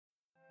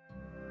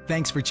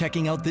Thanks for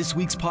checking out this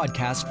week's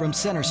podcast from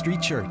Center Street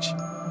Church.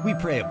 We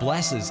pray it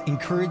blesses,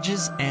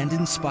 encourages, and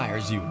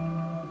inspires you.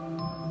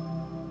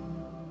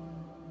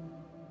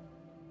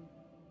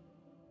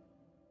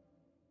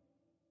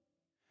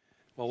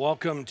 Well,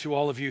 welcome to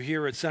all of you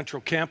here at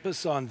Central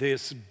Campus on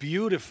this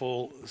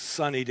beautiful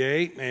sunny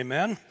day.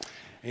 Amen.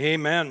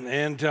 Amen.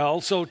 And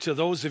also to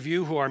those of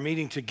you who are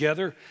meeting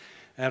together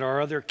at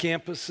our other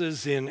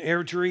campuses in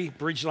Airdrie,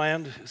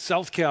 Bridgeland,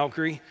 South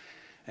Calgary,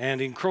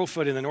 and in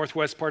Crowfoot in the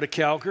northwest part of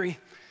Calgary,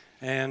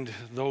 and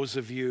those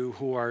of you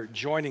who are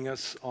joining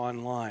us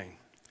online.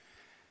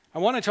 I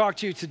want to talk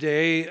to you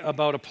today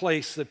about a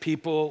place that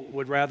people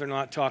would rather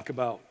not talk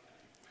about.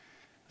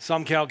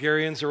 Some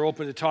Calgarians are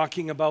open to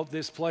talking about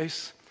this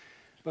place,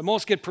 but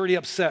most get pretty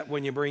upset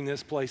when you bring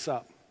this place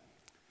up.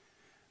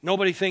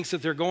 Nobody thinks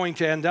that they're going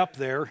to end up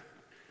there,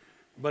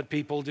 but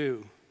people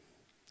do.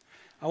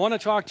 I want to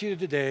talk to you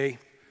today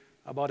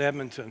about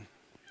Edmonton.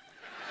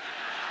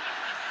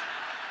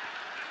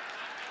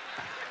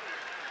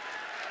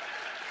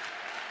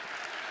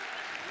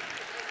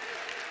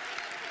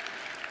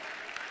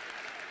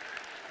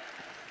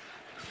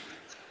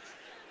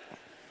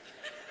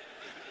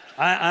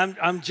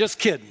 I'm just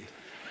kidding.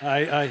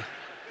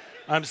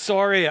 I'm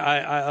sorry.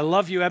 I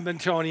love you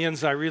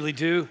Edmontonians. I really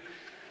do.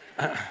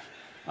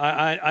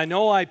 I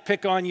know I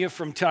pick on you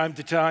from time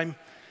to time,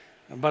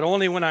 but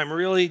only when I'm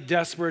really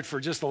desperate for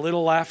just a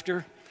little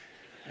laughter.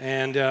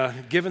 And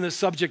given the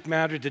subject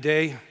matter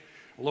today,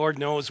 Lord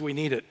knows we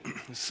need it.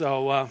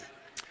 So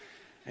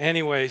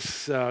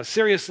anyways,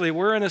 seriously,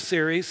 we're in a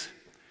series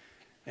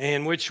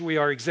in which we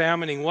are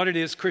examining what it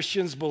is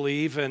Christians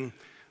believe and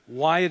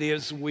why it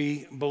is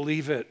we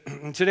believe it.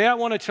 And today I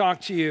want to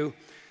talk to you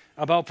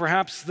about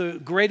perhaps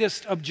the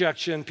greatest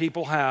objection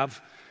people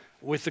have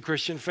with the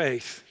Christian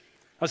faith,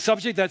 a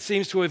subject that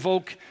seems to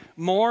evoke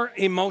more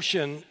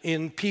emotion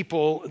in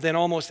people than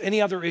almost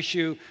any other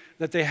issue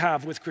that they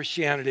have with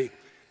Christianity,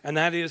 and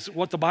that is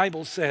what the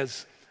Bible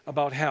says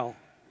about hell.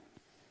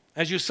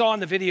 As you saw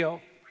in the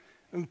video,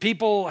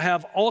 people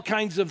have all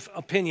kinds of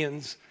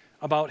opinions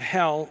about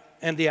hell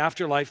and the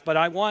afterlife, but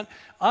I want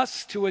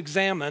us to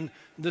examine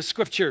the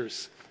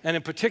scriptures, and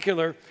in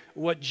particular,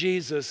 what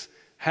Jesus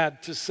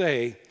had to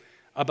say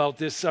about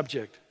this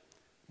subject.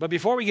 But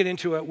before we get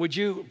into it, would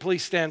you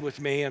please stand with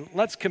me and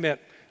let's commit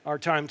our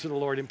time to the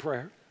Lord in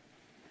prayer.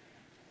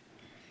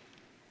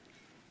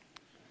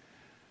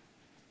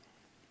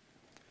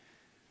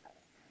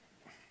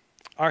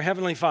 Our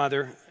Heavenly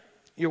Father,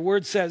 your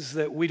word says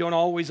that we don't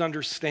always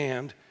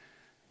understand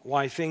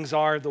why things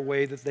are the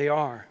way that they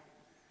are.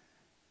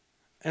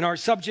 And our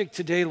subject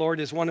today, Lord,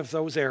 is one of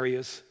those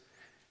areas.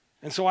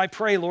 And so I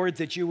pray, Lord,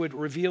 that you would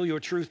reveal your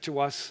truth to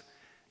us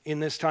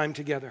in this time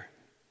together.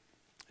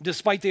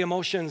 Despite the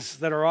emotions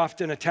that are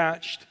often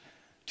attached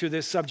to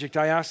this subject,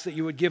 I ask that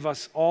you would give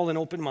us all an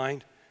open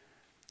mind,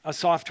 a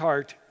soft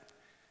heart,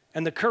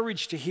 and the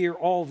courage to hear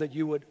all that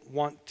you would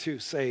want to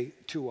say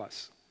to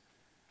us.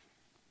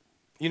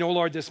 You know,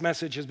 Lord, this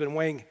message has been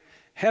weighing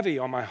heavy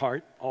on my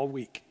heart all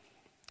week.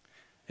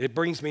 It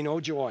brings me no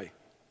joy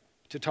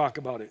to talk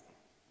about it.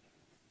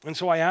 And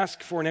so I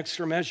ask for an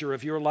extra measure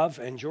of your love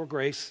and your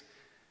grace,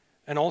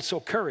 and also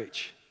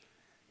courage,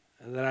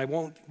 that I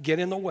won't get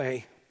in the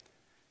way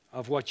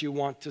of what you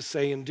want to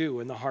say and do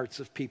in the hearts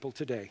of people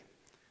today.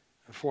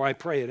 For I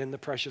pray it in the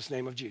precious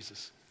name of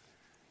Jesus.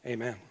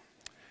 Amen.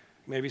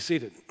 You may be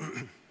seated.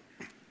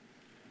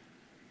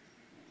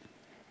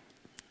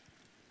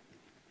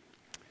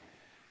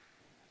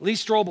 Lee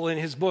Strobel, in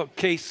his book,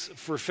 Case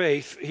for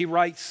Faith, he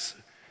writes,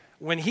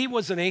 when he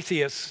was an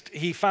atheist,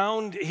 he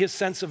found his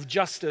sense of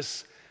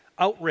justice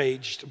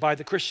outraged by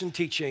the Christian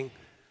teaching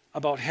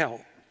about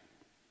hell.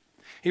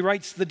 He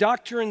writes, the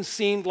doctrine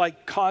seemed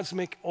like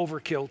cosmic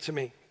overkill to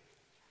me,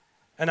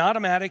 an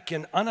automatic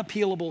and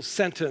unappealable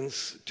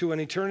sentence to an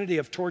eternity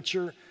of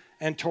torture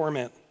and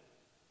torment.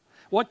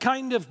 What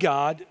kind of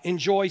God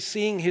enjoys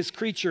seeing his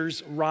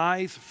creatures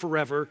writhe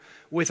forever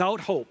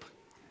without hope,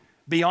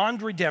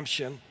 beyond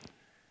redemption,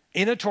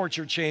 in a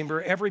torture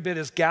chamber every bit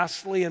as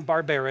ghastly and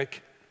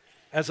barbaric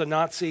as a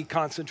Nazi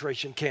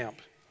concentration camp?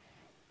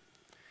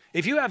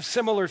 If you have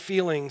similar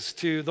feelings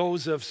to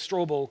those of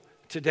Strobel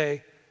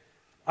today,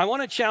 I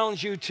want to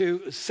challenge you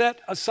to set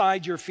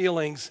aside your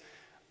feelings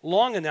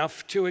long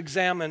enough to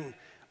examine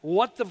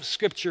what the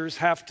scriptures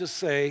have to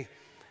say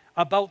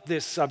about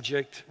this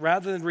subject,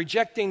 rather than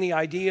rejecting the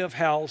idea of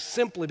hell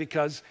simply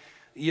because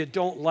you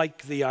don't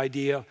like the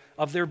idea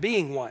of there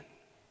being one.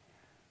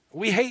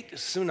 We hate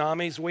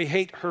tsunamis, we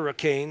hate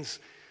hurricanes,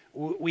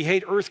 we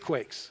hate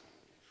earthquakes.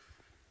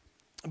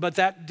 But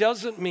that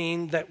doesn't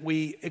mean that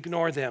we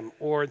ignore them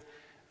or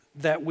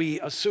that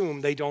we assume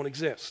they don't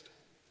exist.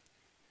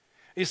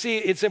 You see,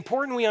 it's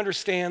important we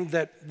understand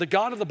that the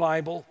God of the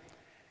Bible,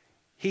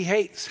 he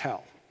hates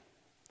hell.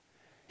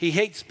 He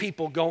hates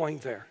people going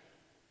there.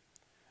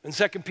 In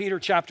 2 Peter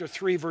chapter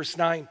 3, verse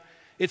 9,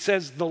 it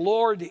says, the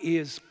Lord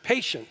is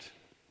patient.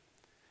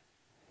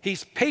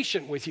 He's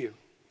patient with you,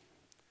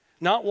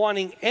 not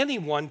wanting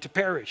anyone to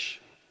perish,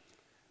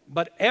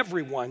 but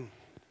everyone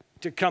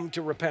to come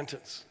to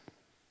repentance.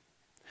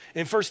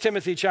 In 1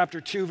 Timothy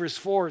chapter 2, verse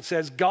 4, it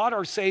says, God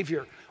our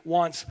Savior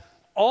wants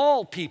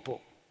all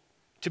people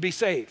to be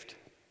saved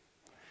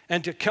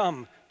and to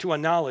come to a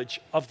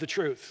knowledge of the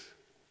truth.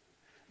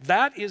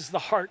 That is the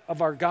heart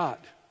of our God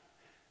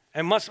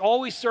and must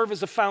always serve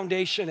as a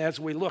foundation as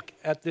we look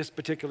at this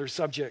particular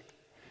subject.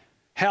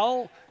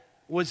 Hell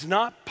was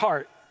not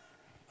part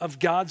of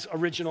God's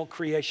original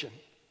creation.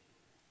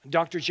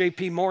 Dr.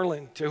 J.P.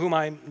 Moreland, to whom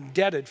I'm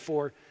indebted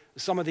for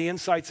some of the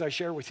insights I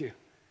share with you,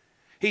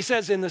 he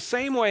says, in the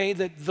same way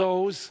that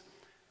those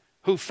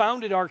who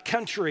founded our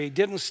country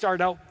didn't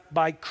start out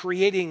by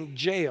creating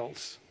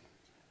jails,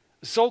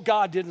 so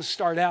God didn't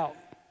start out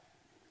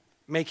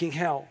making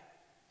hell.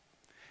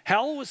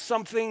 Hell was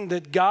something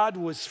that God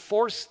was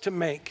forced to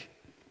make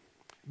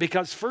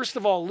because, first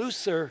of all,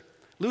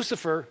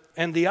 Lucifer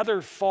and the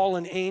other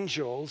fallen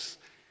angels,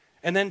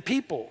 and then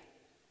people,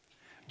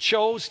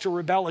 chose to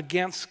rebel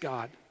against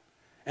God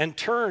and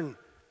turn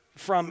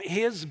from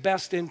his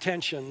best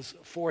intentions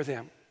for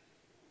them.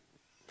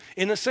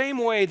 In the same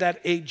way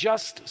that a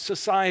just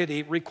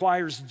society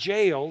requires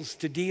jails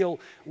to deal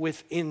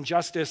with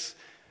injustice,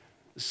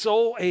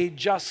 so a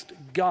just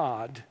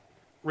God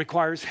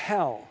requires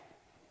hell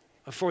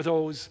for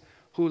those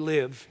who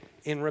live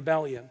in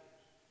rebellion.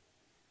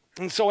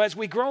 And so as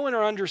we grow in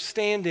our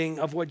understanding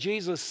of what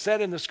Jesus said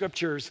in the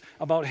scriptures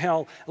about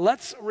hell,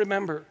 let's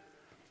remember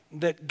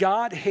that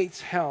God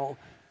hates hell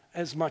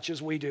as much as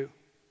we do.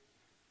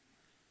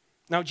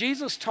 Now,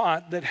 Jesus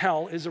taught that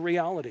hell is a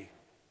reality.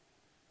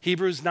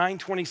 Hebrews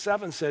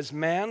 9:27 says,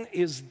 man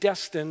is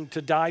destined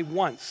to die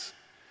once,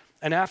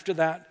 and after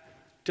that,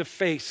 to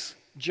face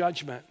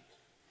judgment.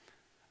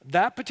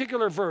 That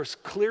particular verse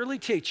clearly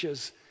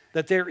teaches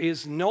that there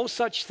is no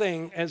such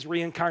thing as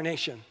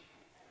reincarnation.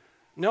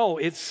 No,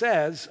 it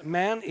says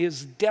man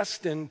is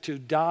destined to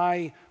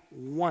die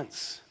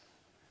once,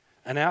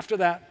 and after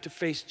that, to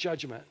face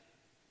judgment.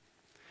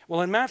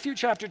 Well, in Matthew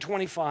chapter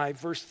 25,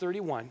 verse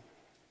 31,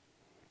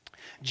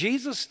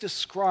 Jesus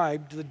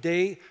described the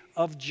day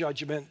of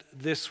judgment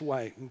this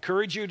way. I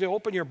encourage you to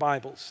open your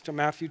Bibles to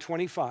Matthew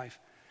 25.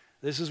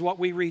 This is what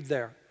we read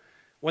there.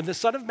 When the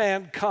Son of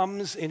Man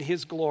comes in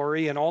his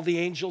glory and all the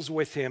angels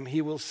with him,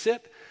 he will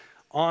sit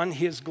on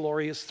his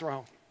glorious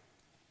throne.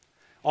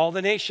 All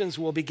the nations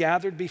will be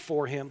gathered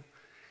before him,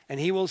 and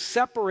he will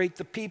separate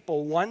the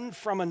people one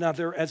from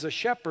another as a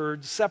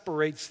shepherd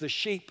separates the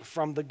sheep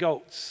from the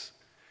goats.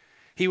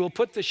 He will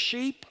put the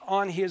sheep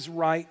on his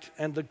right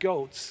and the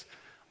goats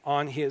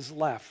on his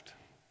left.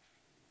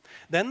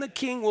 Then the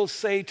king will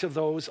say to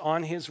those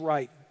on his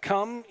right,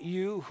 come,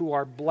 you who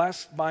are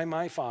blessed by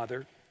my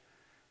Father,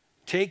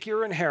 take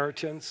your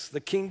inheritance,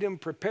 the kingdom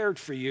prepared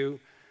for you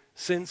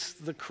since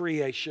the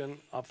creation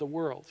of the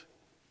world.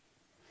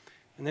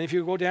 And then if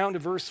you go down to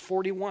verse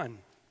 41,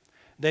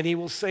 then he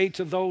will say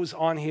to those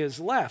on his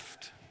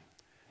left,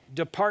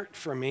 depart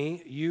from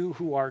me, you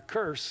who are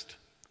cursed,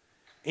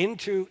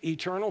 into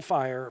eternal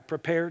fire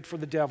prepared for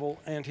the devil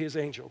and his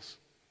angels.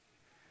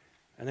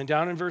 And then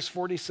down in verse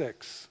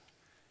 46,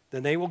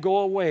 then they will go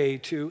away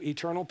to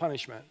eternal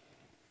punishment,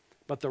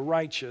 but the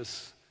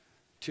righteous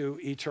to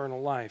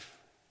eternal life.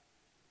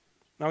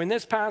 Now in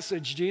this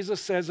passage, Jesus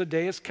says a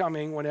day is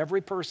coming when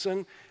every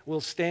person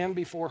will stand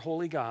before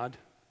holy God,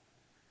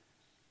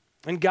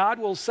 and God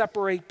will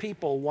separate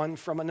people one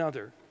from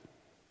another.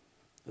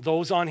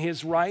 Those on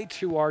his right,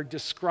 who are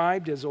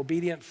described as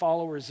obedient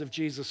followers of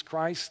Jesus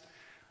Christ,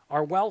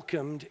 are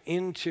welcomed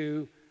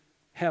into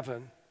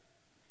heaven.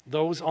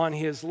 Those on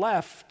his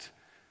left,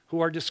 who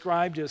are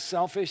described as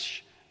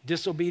selfish,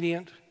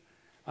 disobedient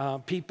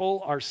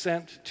people, are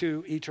sent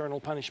to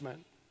eternal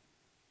punishment.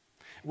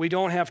 We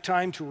don't have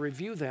time to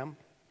review them,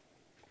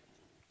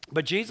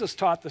 but Jesus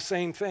taught the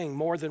same thing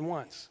more than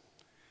once.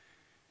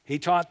 He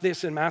taught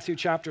this in Matthew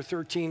chapter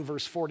 13,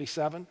 verse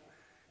 47.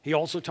 He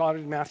also taught it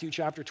in Matthew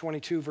chapter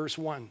 22, verse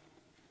 1.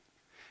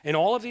 In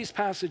all of these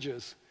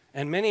passages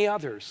and many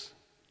others,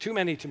 too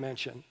many to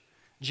mention,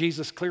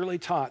 Jesus clearly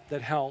taught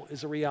that hell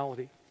is a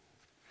reality.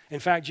 In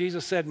fact,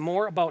 Jesus said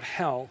more about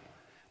hell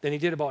than he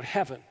did about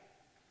heaven.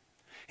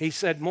 He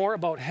said more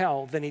about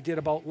hell than he did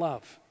about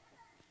love.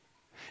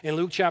 In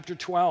Luke chapter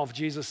 12,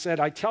 Jesus said,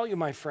 I tell you,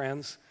 my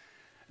friends,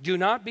 do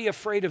not be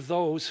afraid of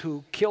those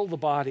who kill the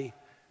body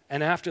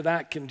and after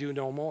that can do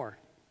no more.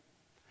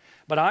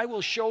 But I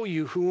will show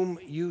you whom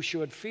you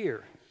should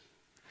fear.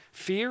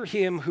 Fear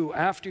him who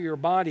after your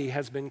body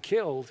has been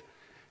killed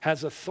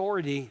has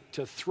authority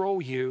to throw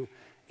you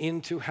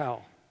into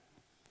hell.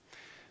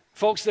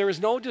 Folks, there is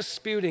no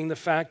disputing the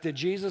fact that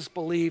Jesus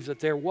believed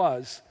that there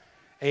was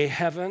a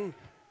heaven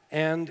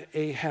and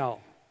a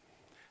hell.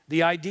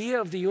 The idea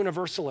of the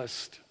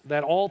universalist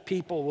that all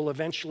people will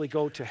eventually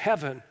go to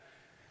heaven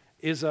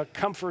is a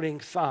comforting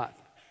thought.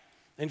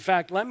 In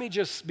fact, let me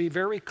just be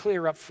very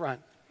clear up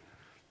front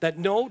that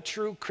no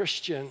true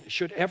Christian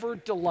should ever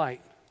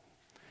delight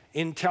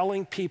in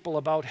telling people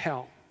about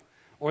hell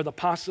or the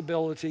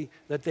possibility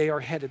that they are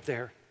headed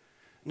there.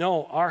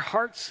 No, our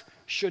hearts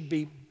should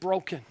be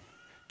broken.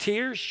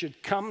 Tears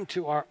should come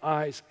to our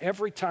eyes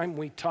every time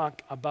we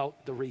talk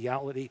about the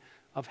reality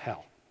of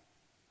hell.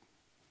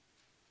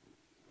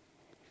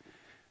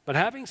 But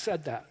having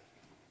said that,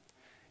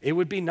 it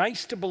would be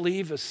nice to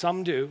believe, as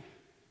some do,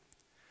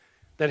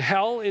 that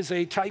hell is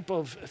a type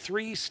of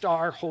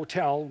 3-star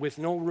hotel with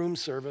no room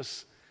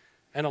service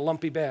and a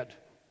lumpy bed.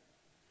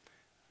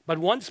 But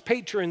once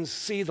patrons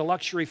see the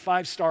luxury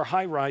 5-star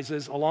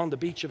high-rises along the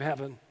beach of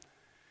heaven,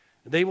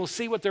 they will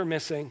see what they're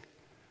missing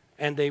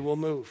and they will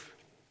move.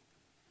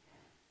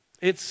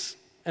 It's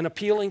an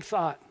appealing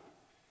thought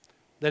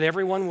that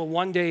everyone will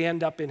one day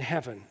end up in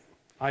heaven.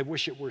 I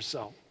wish it were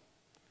so.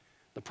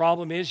 The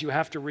problem is you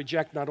have to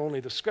reject not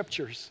only the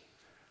scriptures,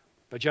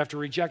 but you have to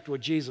reject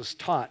what Jesus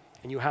taught,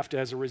 and you have to,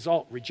 as a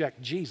result,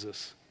 reject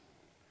Jesus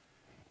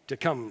to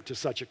come to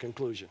such a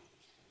conclusion.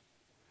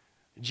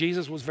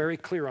 Jesus was very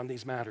clear on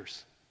these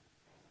matters.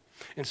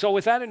 And so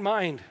with that in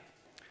mind,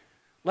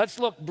 let's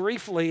look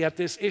briefly at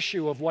this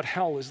issue of what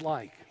hell is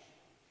like.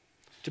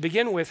 To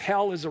begin with,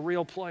 hell is a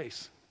real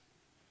place.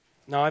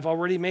 Now, I've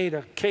already made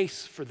a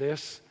case for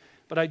this,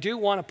 but I do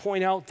want to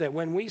point out that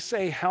when we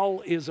say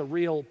hell is a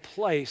real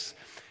place,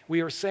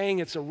 we are saying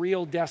it's a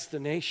real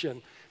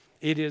destination.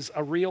 It is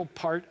a real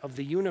part of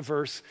the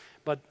universe,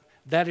 but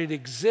that it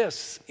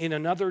exists in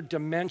another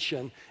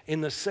dimension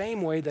in the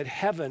same way that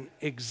heaven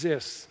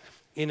exists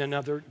in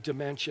another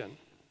dimension.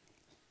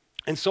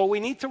 And so we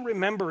need to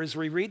remember as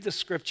we read the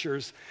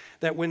scriptures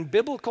that when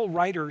biblical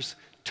writers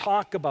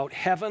talk about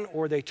heaven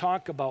or they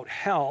talk about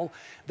hell,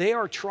 they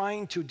are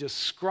trying to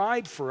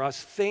describe for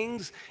us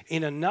things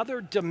in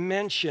another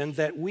dimension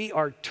that we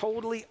are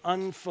totally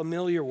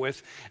unfamiliar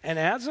with. And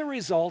as a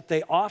result,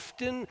 they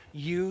often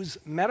use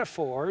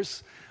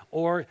metaphors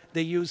or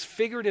they use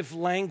figurative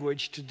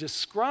language to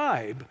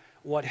describe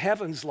what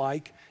heaven's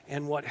like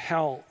and what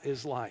hell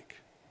is like.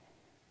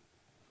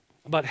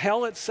 But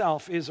hell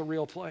itself is a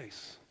real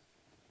place.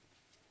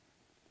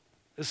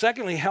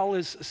 Secondly, hell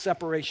is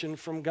separation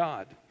from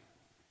God.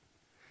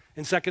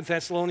 In 2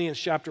 Thessalonians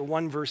chapter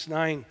 1, verse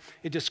 9,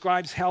 it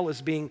describes hell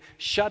as being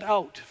shut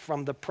out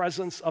from the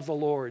presence of the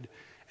Lord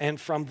and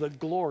from the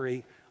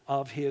glory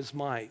of his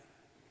might.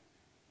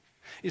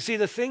 You see,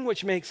 the thing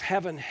which makes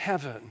heaven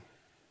heaven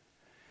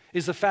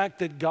is the fact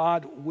that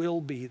God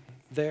will be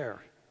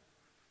there.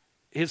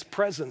 His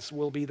presence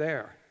will be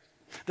there.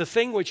 The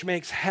thing which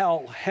makes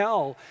hell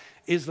hell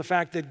is the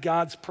fact that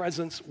God's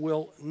presence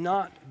will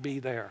not be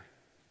there.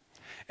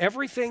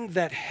 Everything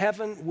that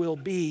heaven will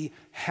be,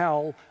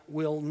 hell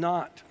will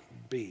not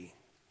be.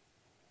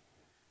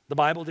 The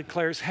Bible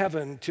declares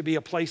heaven to be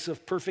a place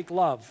of perfect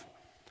love,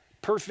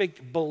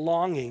 perfect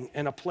belonging,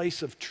 and a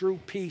place of true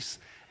peace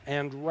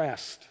and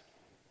rest.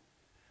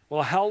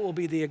 Well, hell will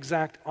be the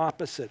exact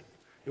opposite.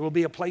 It will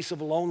be a place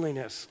of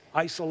loneliness,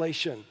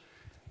 isolation,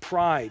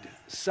 pride,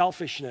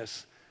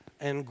 selfishness,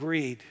 and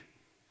greed.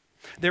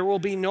 There will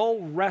be no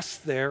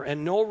rest there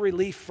and no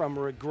relief from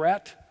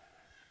regret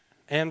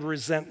and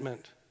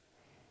resentment.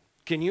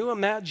 Can you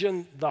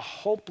imagine the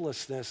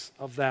hopelessness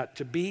of that,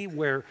 to be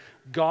where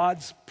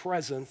God's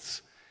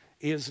presence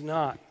is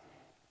not?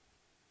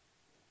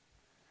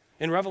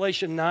 In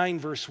Revelation 9,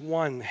 verse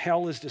 1,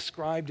 hell is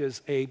described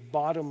as a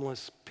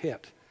bottomless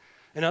pit.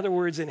 In other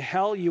words, in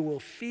hell you will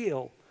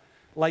feel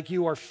like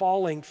you are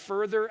falling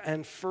further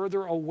and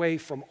further away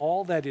from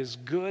all that is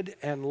good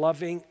and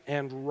loving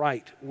and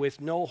right, with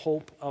no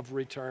hope of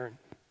return.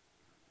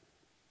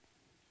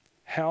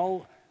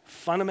 Hell,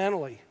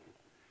 fundamentally,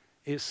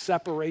 is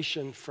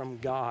separation from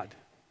God.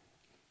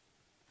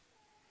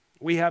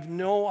 We have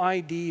no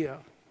idea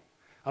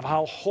of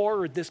how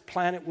horrid this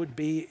planet would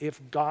be if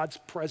God's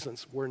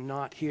presence were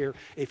not here,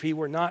 if he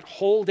were not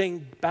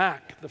holding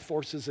back the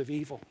forces of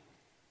evil.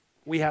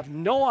 We have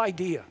no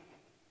idea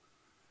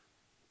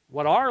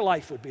what our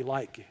life would be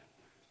like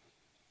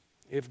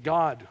if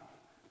God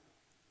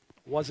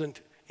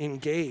wasn't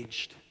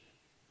engaged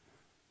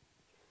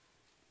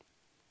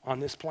on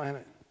this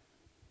planet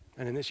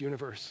and in this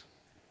universe.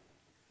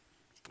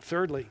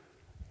 Thirdly,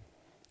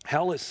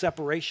 hell is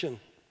separation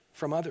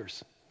from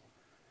others.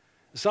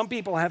 Some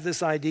people have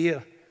this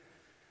idea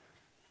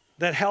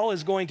that hell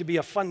is going to be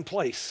a fun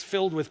place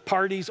filled with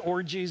parties,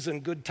 orgies,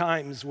 and good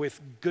times with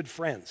good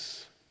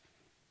friends.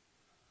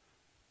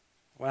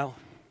 Well,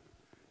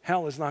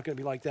 hell is not going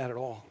to be like that at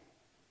all.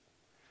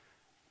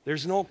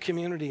 There's no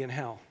community in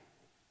hell.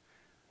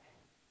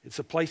 It's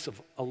a place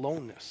of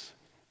aloneness.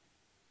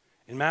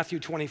 In Matthew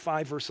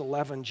 25, verse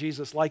 11,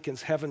 Jesus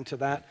likens heaven to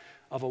that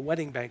of a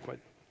wedding banquet.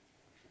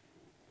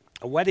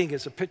 A wedding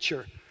is a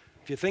picture,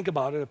 if you think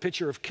about it, a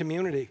picture of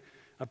community,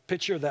 a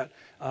picture that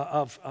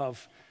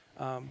of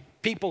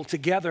people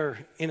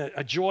together in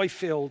a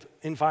joy-filled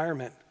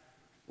environment,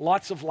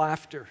 lots of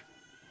laughter.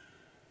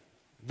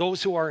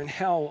 Those who are in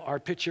hell are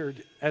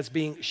pictured as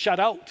being shut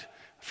out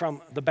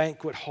from the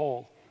banquet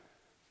hall,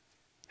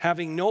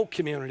 having no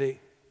community,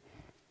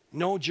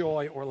 no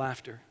joy or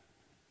laughter.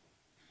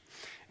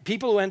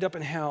 People who end up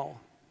in hell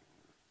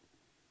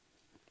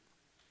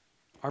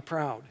are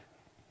proud.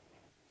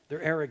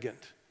 They're arrogant.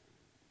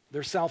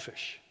 They're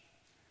selfish.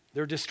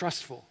 They're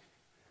distrustful.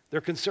 They're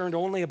concerned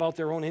only about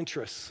their own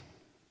interests.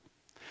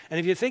 And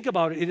if you think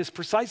about it, it is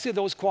precisely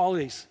those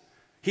qualities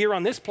here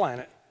on this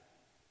planet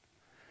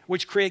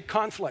which create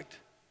conflict,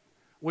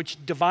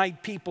 which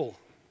divide people,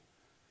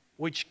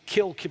 which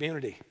kill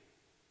community.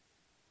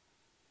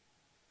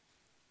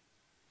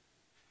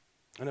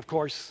 And of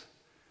course,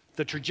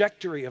 the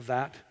trajectory of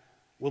that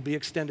will be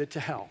extended to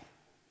hell.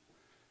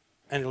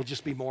 And it'll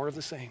just be more of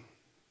the same.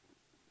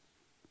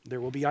 There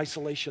will be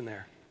isolation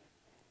there.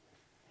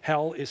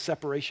 Hell is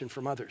separation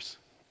from others.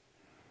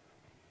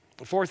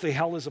 And fourthly,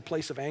 hell is a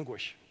place of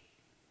anguish.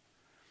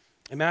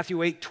 And Matthew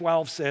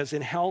 8:12 says,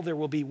 in hell there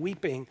will be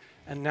weeping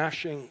and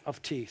gnashing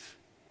of teeth.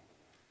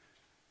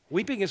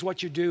 Weeping is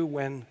what you do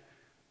when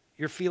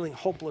you're feeling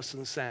hopeless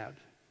and sad.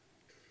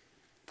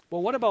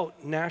 Well, what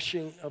about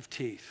gnashing of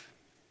teeth?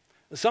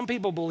 Some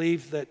people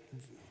believe that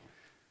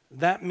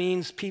that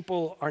means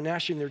people are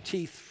gnashing their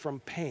teeth from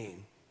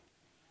pain.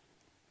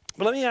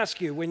 But let me ask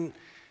you, when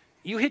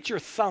you hit your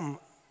thumb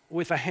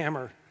with a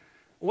hammer,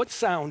 what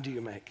sound do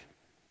you make?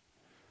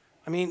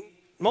 I mean,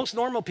 most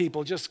normal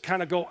people just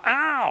kind of go,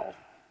 ow.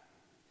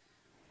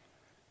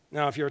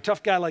 Now, if you're a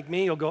tough guy like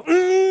me, you'll go,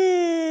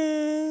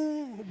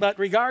 but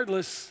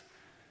regardless,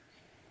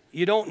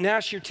 you don't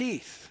gnash your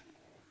teeth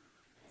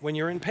when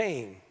you're in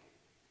pain.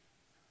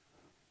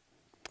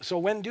 So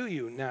when do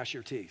you gnash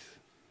your teeth?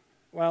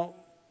 Well,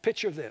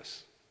 picture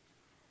this.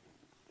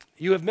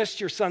 You have missed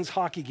your son's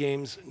hockey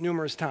games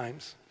numerous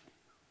times,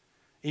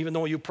 even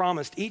though you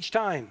promised each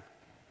time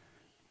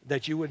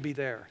that you would be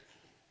there.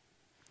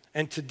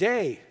 And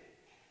today,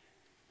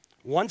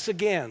 once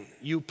again,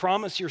 you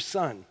promise your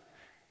son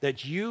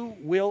that you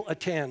will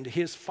attend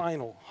his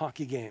final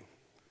hockey game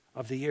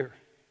of the year.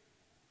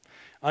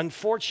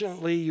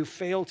 Unfortunately, you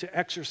fail to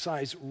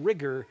exercise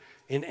rigor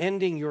in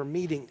ending your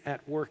meeting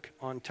at work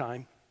on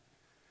time.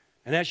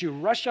 And as you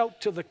rush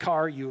out to the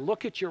car, you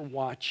look at your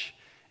watch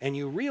and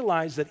you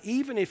realize that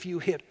even if you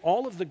hit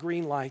all of the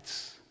green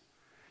lights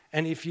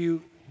and if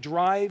you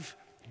drive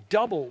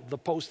double the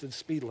posted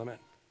speed limit,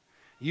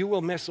 you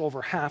will miss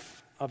over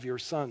half of your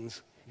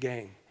son's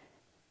game.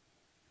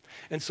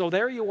 And so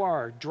there you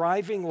are,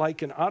 driving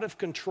like an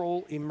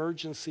out-of-control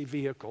emergency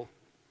vehicle,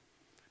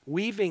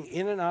 weaving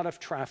in and out of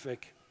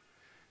traffic,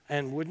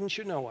 and wouldn't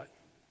you know it,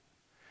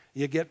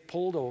 you get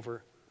pulled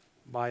over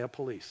by a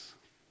police.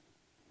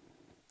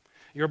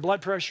 Your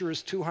blood pressure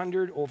is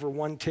 200 over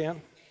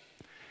 110,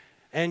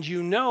 and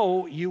you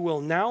know you will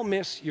now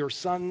miss your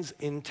son's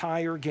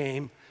entire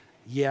game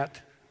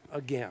yet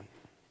again.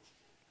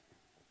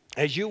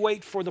 As you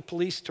wait for the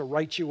police to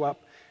write you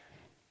up,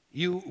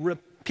 you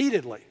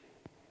repeatedly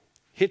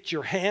hit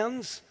your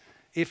hands,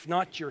 if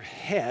not your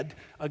head,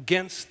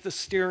 against the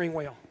steering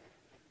wheel.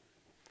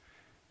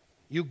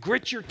 You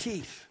grit your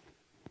teeth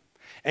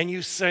and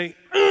you say,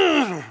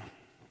 ugh,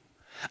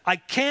 I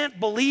can't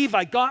believe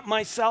I got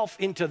myself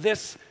into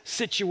this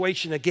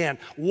situation again.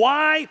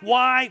 Why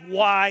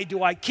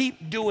do I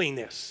keep doing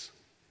this?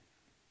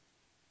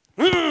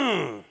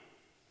 Or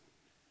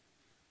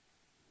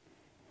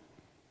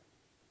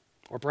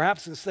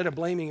perhaps instead of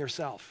blaming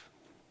yourself,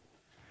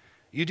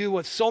 you do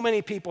what so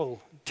many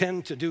people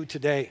tend to do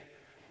today,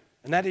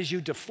 and that is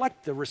you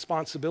deflect the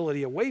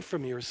responsibility away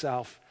from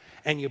yourself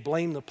and you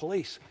blame the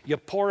police. You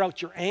pour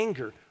out your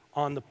anger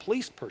on the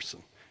police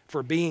person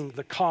for being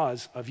the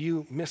cause of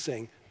you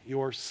missing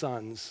your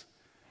son's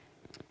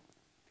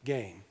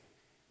game.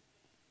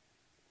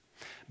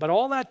 But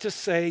all that to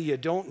say, you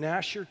don't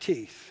gnash your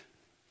teeth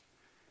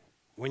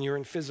when you're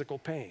in physical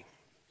pain.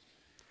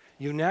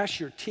 You gnash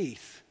your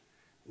teeth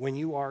when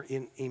you are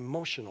in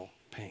emotional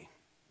pain.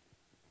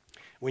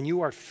 When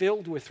you are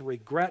filled with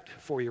regret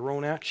for your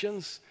own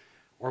actions,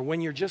 or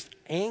when you're just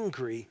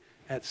angry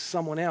at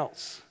someone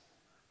else.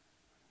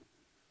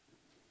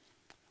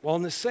 Well,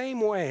 in the same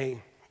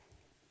way,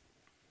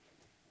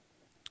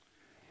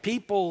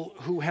 people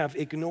who have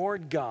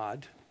ignored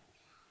God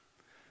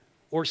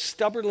or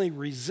stubbornly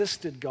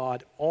resisted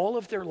God all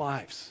of their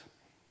lives,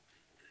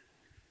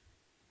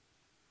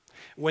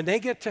 when they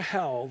get to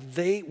hell,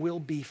 they will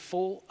be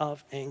full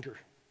of anger.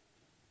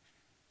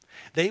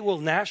 They will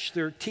gnash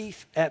their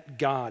teeth at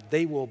God.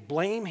 They will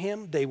blame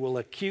him. They will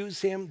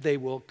accuse him. They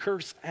will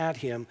curse at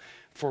him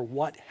for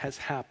what has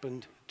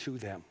happened to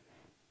them.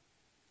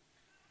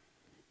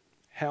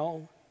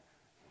 Hell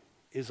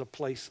is a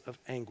place of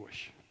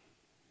anguish.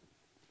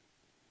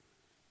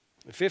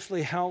 And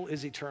fifthly, hell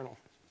is eternal.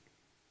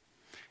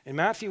 In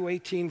Matthew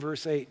 18,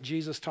 verse 8,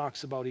 Jesus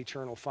talks about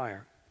eternal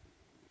fire.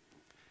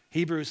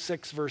 Hebrews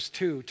 6, verse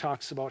 2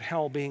 talks about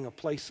hell being a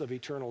place of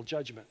eternal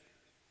judgment.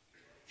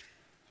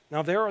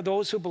 Now, there are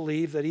those who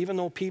believe that even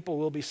though people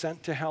will be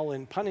sent to hell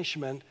in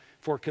punishment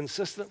for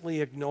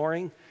consistently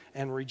ignoring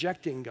and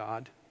rejecting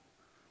God,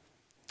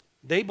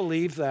 they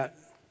believe that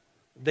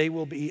they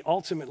will be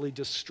ultimately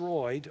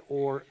destroyed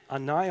or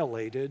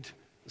annihilated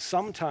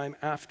sometime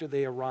after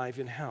they arrive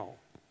in hell.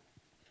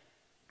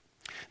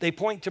 They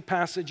point to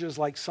passages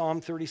like Psalm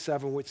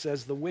 37, which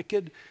says, "The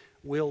wicked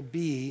will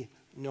be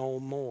no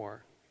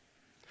more."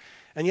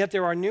 And yet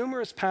there are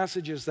numerous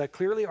passages that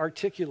clearly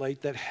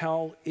articulate that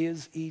hell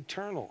is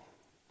eternal,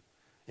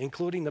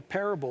 including the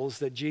parables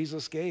that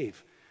Jesus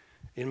gave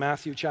in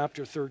Matthew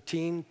chapter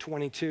 13,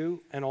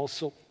 22, and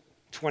also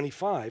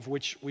 25,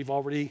 which we've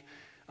already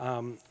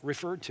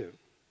referred to.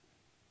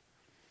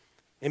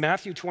 In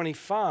Matthew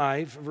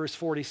 25, verse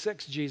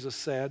 46, Jesus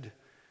said,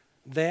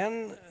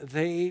 "Then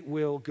they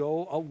will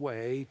go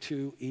away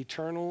to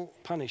eternal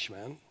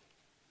punishment,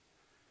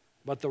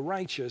 but the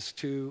righteous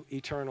to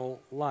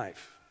eternal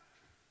life."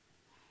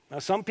 Now,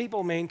 some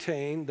people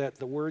maintain that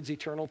the words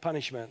eternal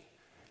punishment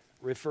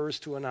refers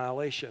to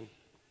annihilation.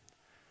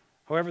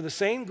 However, the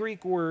same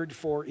Greek word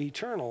for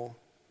eternal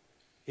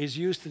is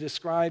used to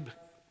describe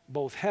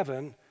both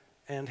heaven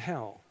and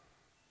hell.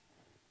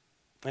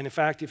 And in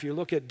fact, if you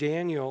look at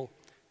Daniel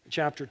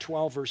chapter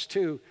 12, verse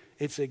 2,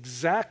 it's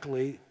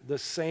exactly the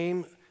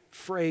same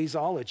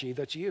phraseology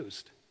that's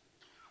used.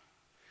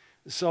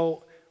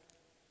 So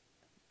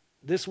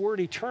this word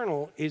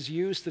eternal is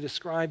used to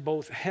describe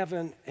both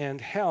heaven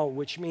and hell,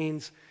 which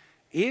means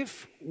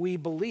if we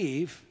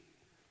believe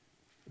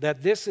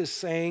that this is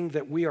saying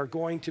that we are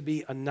going to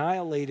be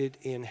annihilated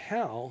in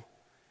hell,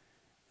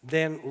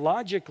 then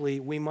logically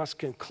we must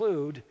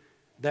conclude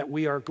that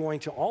we are going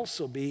to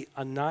also be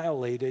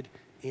annihilated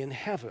in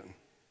heaven,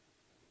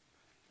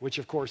 which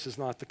of course is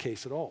not the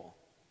case at all.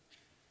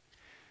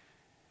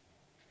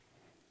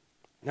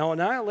 Now,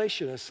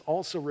 annihilationists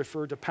also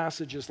refer to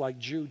passages like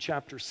Jude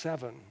chapter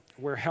 7,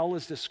 where hell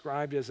is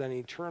described as an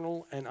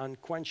eternal and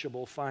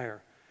unquenchable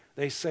fire.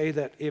 They say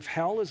that if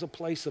hell is a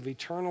place of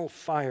eternal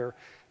fire,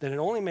 then it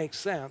only makes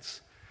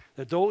sense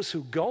that those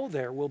who go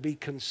there will be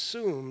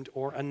consumed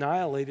or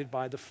annihilated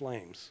by the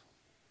flames.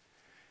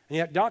 And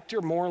yet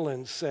Dr.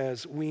 Moreland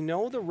says, we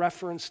know the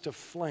reference to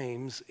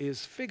flames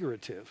is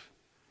figurative,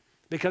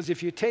 because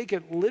if you take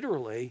it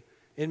literally,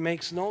 it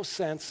makes no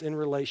sense in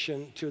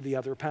relation to the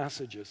other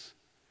passages.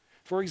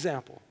 For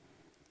example,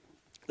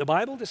 the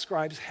Bible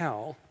describes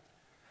hell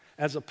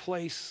as a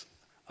place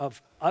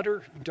of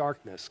utter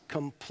darkness,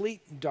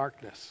 complete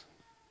darkness.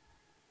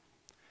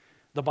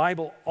 The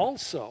Bible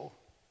also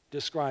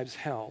describes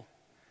hell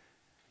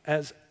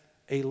as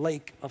a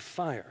lake of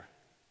fire,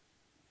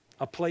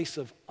 a place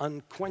of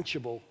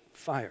unquenchable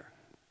fire.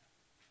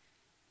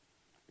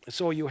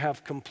 So you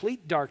have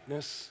complete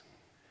darkness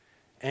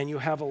and you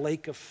have a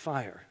lake of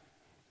fire.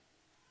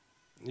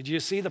 Did you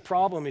see the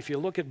problem if you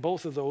look at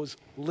both of those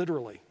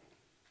literally?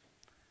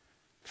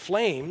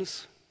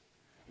 Flames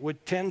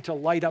would tend to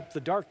light up the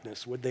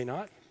darkness, would they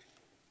not?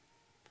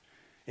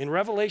 In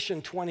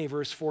Revelation 20,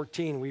 verse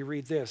 14, we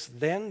read this: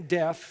 "Then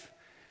death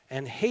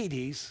and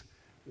Hades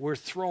were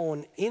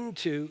thrown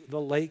into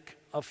the lake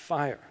of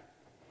fire."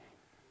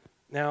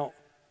 Now,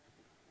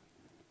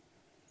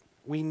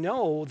 we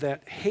know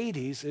that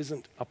Hades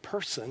isn't a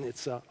person,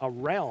 it's a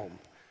realm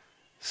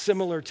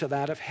similar to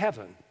that of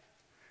heaven.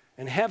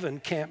 And heaven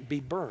can't be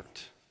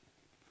burnt.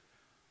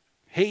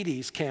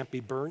 Hades can't be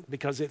burnt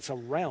because it's a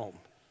realm.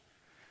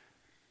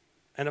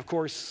 And of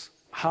course,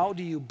 how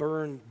do you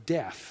burn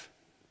death?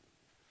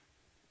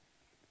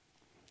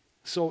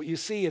 So you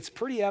see, it's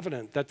pretty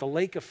evident that the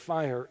lake of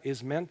fire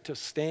is meant to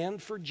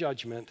stand for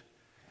judgment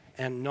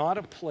and not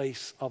a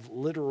place of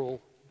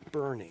literal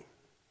burning.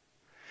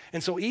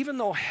 And so even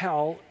though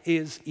hell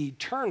is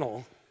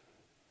eternal,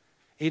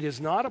 it is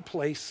not a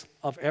place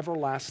of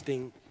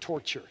everlasting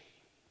torture.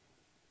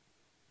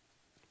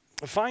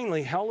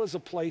 Finally, hell is a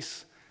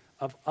place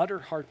of utter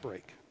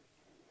heartbreak.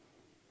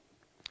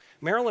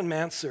 Marilyn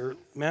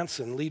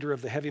Manson, leader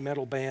of the heavy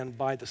metal band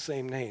by the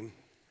same name,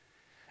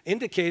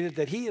 indicated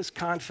that he is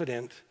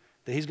confident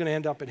that he's going to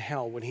end up in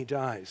hell when he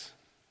dies.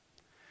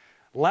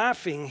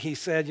 Laughing, he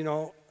said,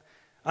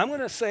 I'm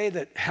going to say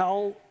that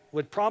hell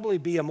would probably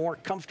be a more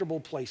comfortable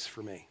place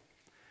for me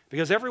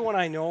because everyone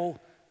I know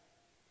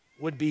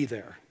would be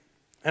there.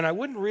 And I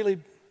wouldn't really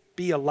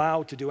be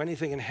allowed to do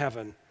anything in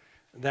heaven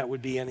that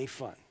would be any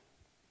fun.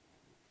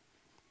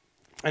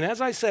 And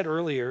as I said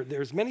earlier,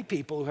 there's many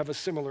people who have a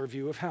similar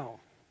view of hell.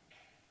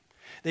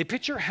 They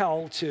picture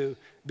hell to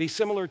be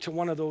similar to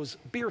one of those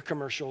beer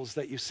commercials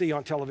that you see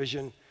on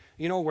television,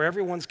 where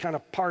everyone's kind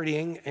of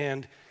partying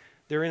and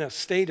they're in a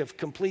state of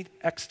complete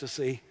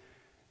ecstasy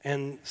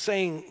and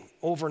saying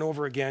over and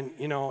over again,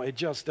 it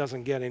just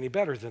doesn't get any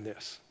better than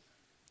this.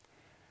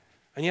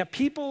 And yet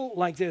people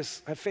like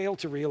this have failed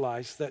to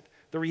realize that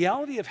the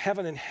reality of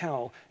heaven and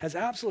hell has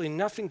absolutely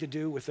nothing to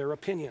do with their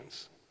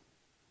opinions.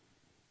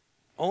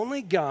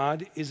 Only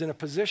God is in a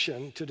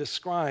position to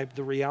describe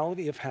the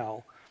reality of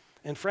hell.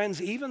 And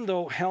friends, even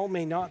though hell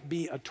may not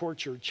be a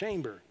torture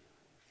chamber,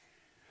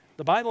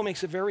 the Bible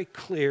makes it very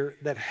clear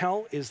that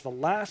hell is the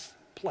last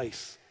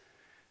place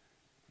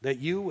that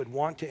you would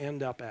want to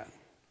end up at.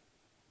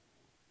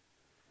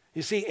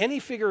 You see, any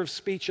figure of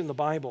speech in the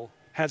Bible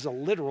has a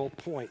literal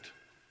point.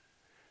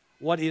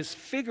 What is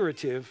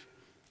figurative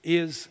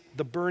is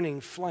the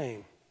burning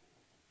flame.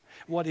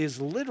 What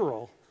is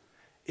literal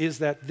is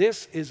that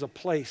this is a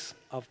place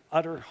of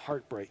utter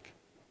heartbreak.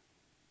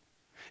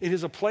 It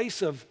is a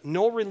place of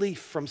no relief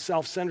from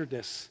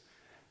self-centeredness,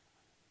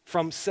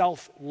 from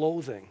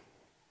self-loathing,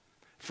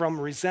 from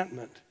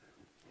resentment,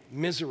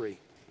 misery,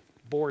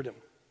 boredom.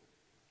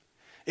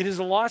 It is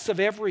a loss of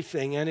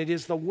everything, and it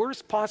is the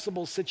worst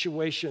possible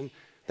situation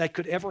that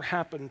could ever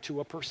happen to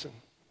a person.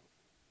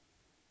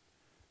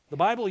 The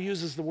Bible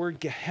uses the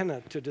word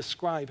Gehenna to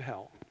describe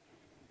hell.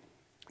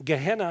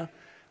 Gehenna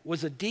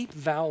was a deep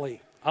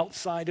valley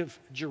outside of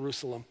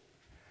Jerusalem,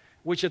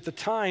 which at the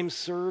time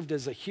served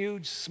as a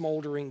huge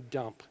smoldering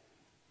dump.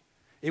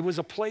 It was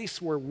a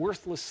place where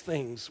worthless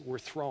things were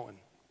thrown.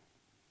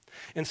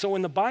 And so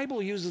when the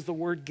Bible uses the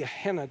word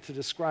Gehenna to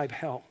describe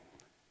hell,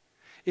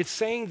 it's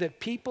saying that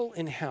people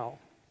in hell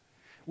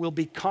will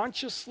be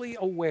consciously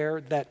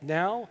aware that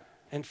now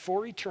and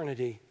for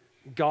eternity,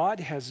 God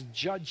has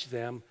judged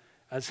them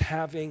as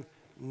having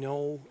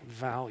no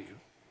value.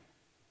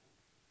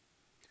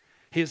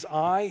 His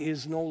eye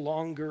is no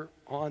longer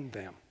on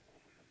them.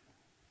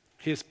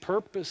 His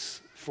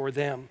purpose for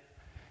them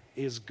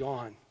is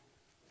gone.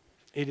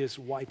 It is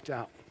wiped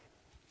out.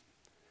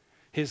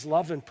 His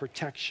love and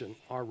protection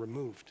are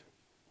removed.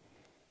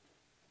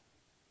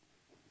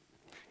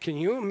 Can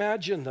you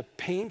imagine the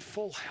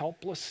painful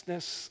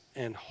helplessness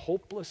and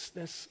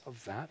hopelessness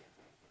of that?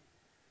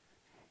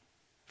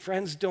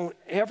 Friends, don't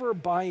ever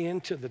buy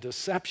into the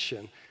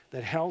deception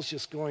that hell's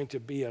just going to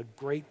be a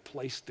great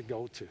place to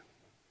go to.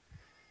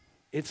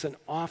 It's an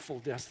awful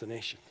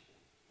destination.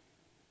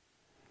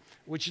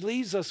 Which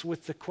leaves us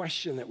with the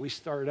question that we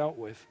started out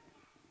with.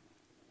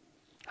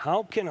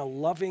 How can a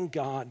loving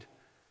God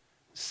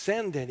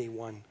send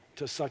anyone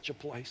to such a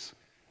place?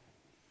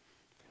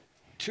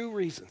 2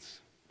 reasons.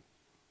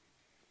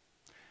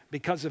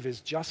 Because of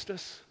his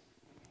justice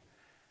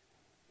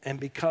and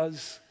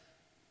because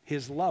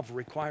his love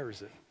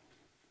requires it.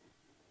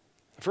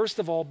 First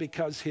of all,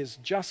 because his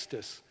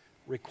justice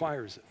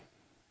requires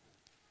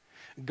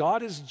it.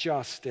 God is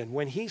just, and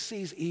when he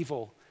sees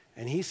evil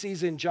and he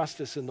sees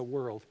injustice in the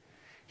world,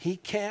 he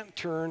can't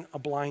turn a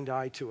blind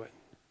eye to it.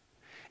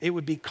 It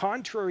would be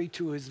contrary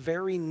to his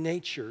very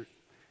nature,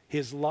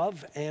 his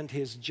love and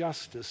his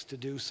justice to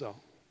do so.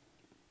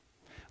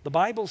 The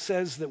Bible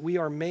says that we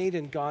are made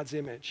in God's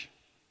image,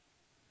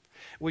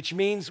 which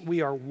means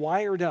we are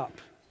wired up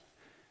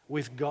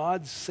with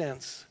God's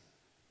sense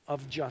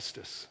of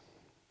justice.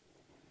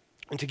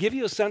 And to give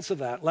you a sense of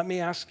that, let me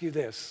ask you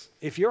this.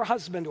 If your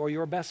husband or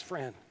your best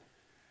friend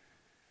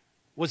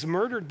was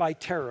murdered by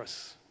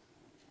terrorists,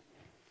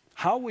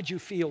 how would you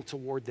feel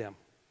toward them?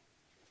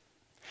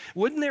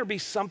 Wouldn't there be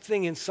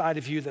something inside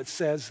of you that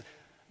says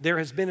there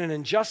has been an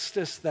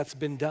injustice that's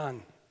been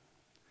done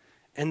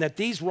and that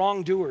these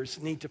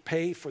wrongdoers need to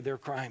pay for their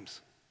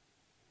crimes?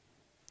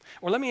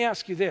 Or let me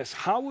ask you this.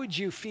 How would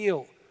you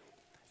feel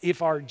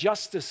if our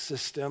justice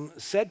system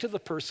said to the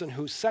person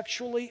who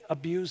sexually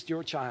abused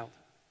your child,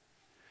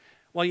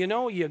 well, you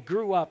know, you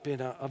grew up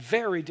in a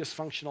very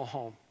dysfunctional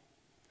home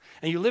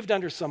and you lived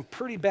under some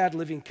pretty bad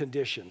living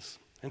conditions.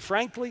 And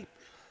frankly,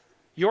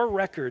 your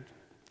record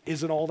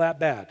isn't all that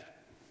bad.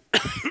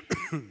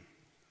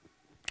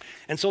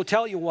 And so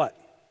tell you what,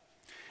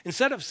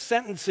 instead of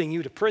sentencing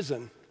you to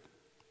prison,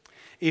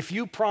 if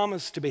you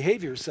promise to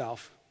behave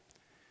yourself,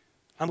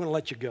 I'm going to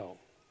let you go.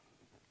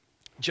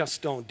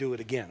 Just don't do it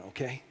again,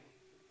 okay?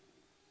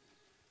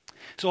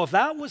 So if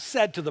that was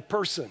said to the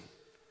person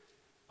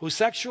who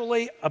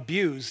sexually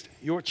abused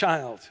your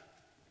child,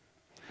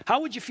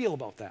 how would you feel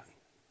about that?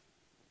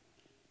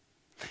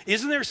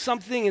 Isn't there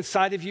something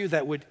inside of you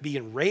that would be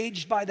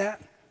enraged by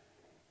that?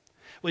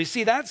 Well, you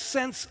see, that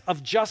sense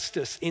of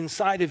justice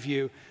inside of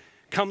you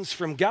comes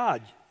from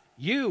God.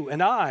 You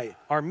and I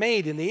are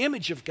made in the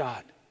image of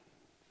God.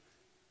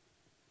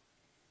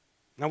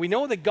 Now, we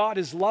know that God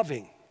is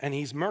loving and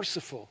he's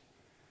merciful,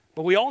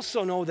 but we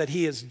also know that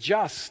he is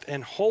just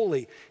and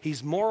holy.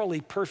 He's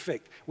morally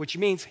perfect, which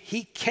means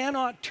he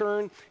cannot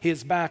turn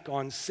his back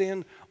on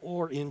sin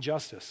or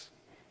injustice.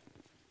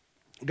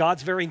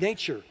 God's very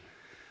nature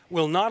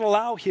will not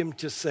allow him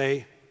to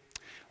say,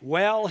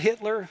 well,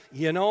 Hitler,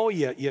 you know,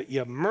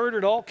 you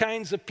murdered all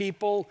kinds of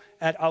people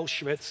at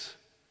Auschwitz,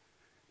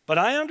 but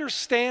I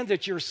understand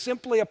that you're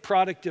simply a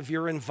product of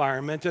your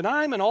environment, and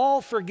I'm an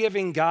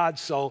all-forgiving God,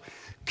 so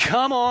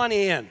come on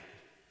in.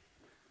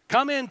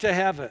 Come into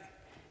heaven.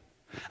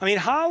 I mean,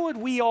 how would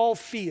we all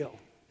feel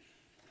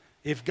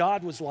if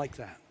God was like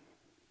that?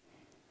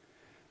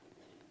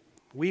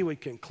 We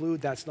would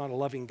conclude that's not a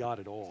loving God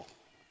at all.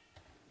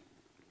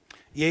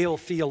 Yale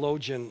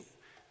theologian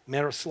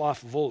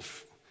Miroslav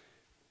Volf,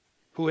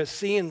 who has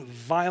seen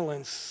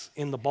violence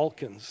in the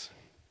Balkans,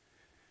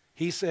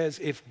 he says,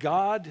 if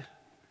God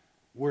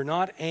were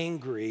not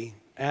angry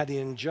at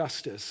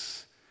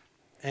injustice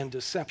and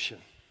deception,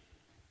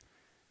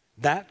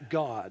 that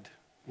God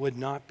would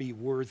not be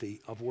worthy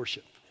of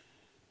worship.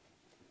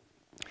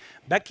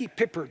 Becky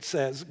Pippert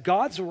says,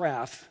 God's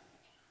wrath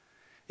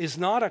is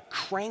not a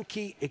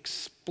cranky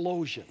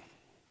explosion,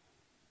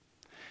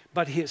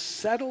 but his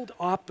settled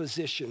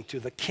opposition to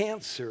the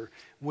cancer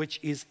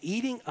which is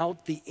eating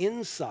out the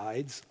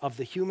insides of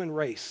the human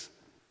race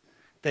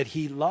that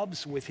he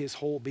loves with his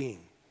whole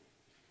being.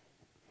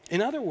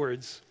 In other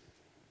words,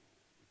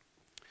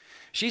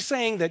 she's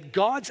saying that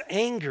God's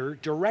anger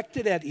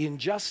directed at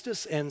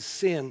injustice and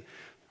sin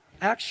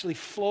actually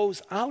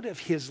flows out of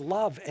his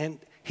love and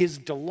his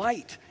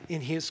delight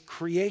in his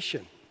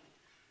creation.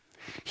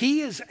 He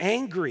is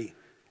angry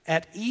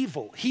at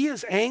evil. He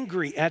is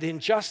angry at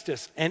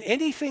injustice and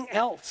anything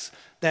else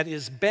that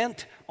is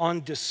bent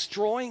on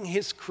destroying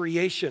his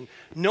creation.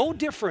 No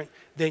different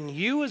than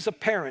you as a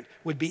parent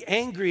would be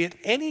angry at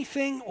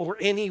anything or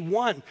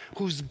anyone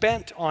who's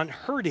bent on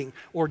hurting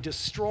or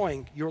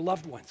destroying your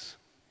loved ones.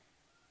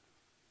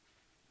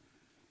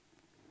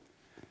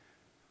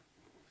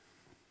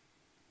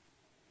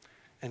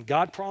 And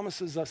God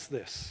promises us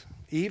this,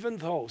 even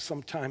though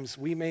sometimes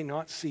we may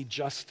not see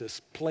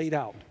justice played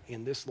out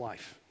in this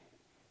life.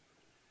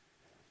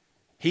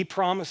 He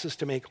promises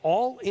to make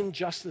all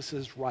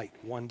injustices right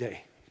one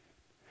day,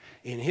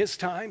 in his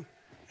time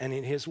and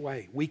in his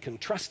way. We can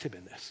trust him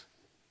in this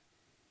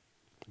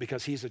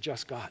because he's a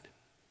just God.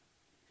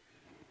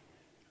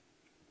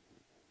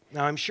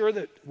 Now, I'm sure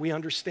that we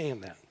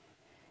understand that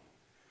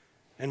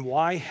and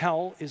why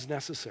hell is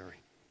necessary.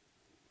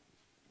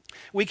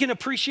 We can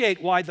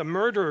appreciate why the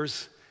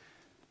murderers,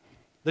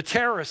 the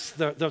terrorists,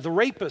 the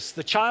rapists,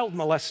 the child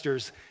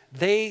molesters,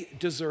 they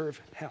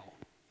deserve hell.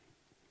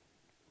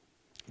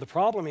 The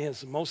problem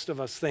is, most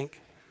of us think,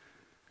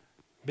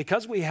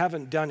 because we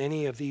haven't done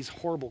any of these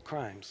horrible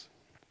crimes,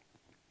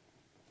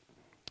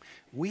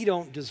 we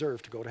don't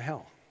deserve to go to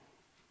hell.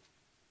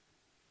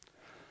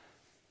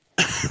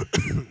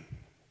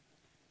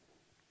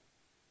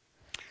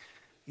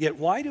 Yet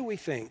why do we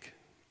think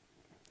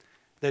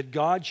that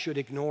God should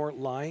ignore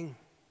lying,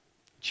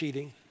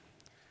 cheating,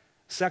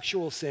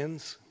 sexual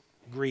sins,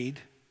 greed,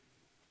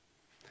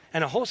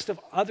 and a host of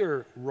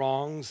other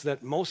wrongs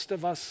that most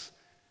of us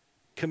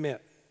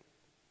commit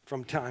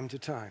from time to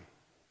time?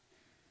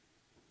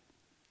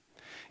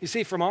 You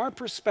see, from our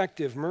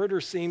perspective, murder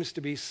seems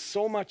to be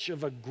so much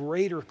of a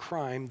greater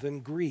crime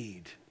than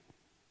greed.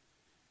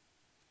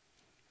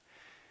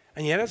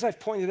 And yet, as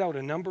I've pointed out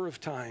a number of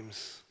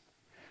times,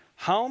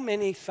 how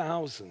many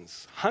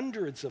thousands,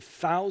 hundreds of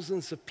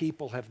thousands of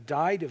people have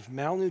died of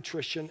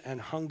malnutrition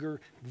and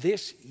hunger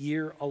this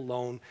year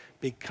alone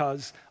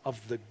because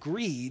of the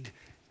greed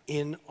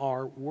in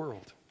our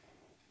world?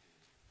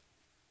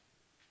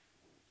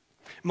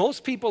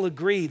 Most people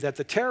agree that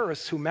the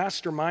terrorists who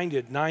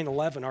masterminded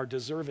 9/11 are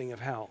deserving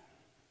of hell.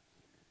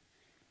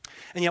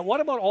 And yet,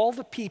 what about all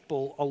the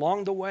people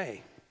along the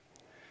way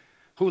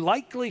who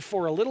likely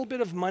for a little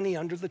bit of money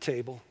under the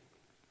table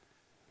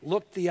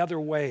looked the other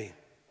way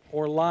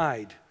or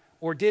lied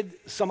or did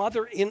some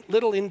other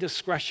little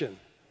indiscretion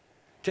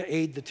to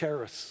aid the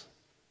terrorists?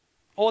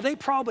 Oh, they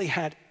probably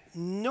had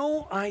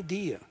no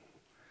idea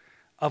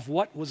of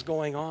what was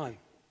going on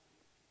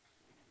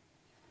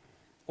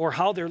or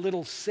how their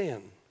little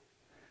sin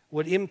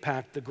would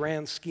impact the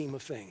grand scheme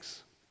of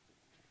things.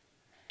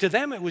 To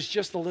them, it was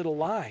just a little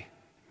lie.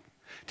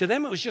 To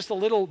them, it was just a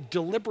little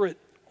deliberate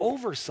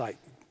oversight.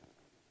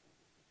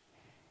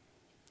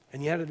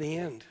 And yet, in the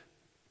end,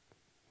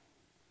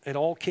 it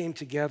all came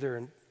together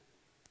and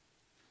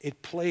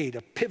it played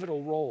a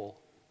pivotal role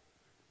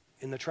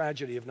in the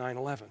tragedy of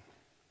 9/11.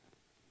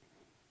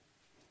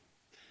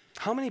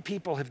 How many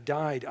people have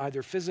died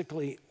either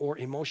physically or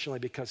emotionally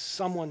because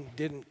someone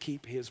didn't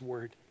keep his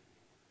word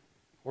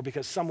or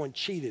because someone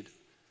cheated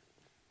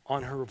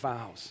on her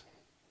vows?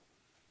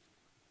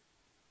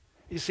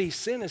 You see,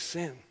 sin is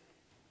sin.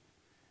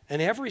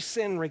 And every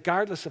sin,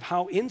 regardless of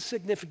how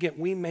insignificant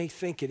we may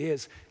think it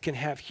is, can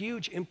have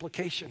huge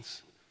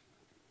implications.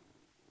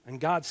 And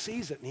God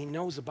sees it and he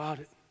knows about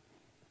it.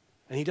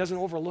 And he doesn't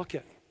overlook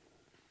it.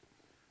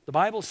 The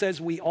Bible says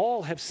we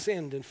all have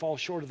sinned and fall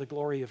short of the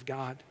glory of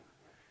God.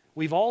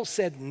 We've all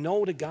said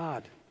no to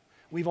God.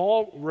 We've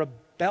all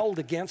rebelled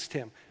against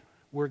him.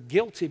 We're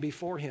guilty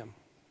before him.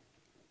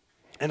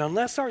 And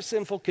unless our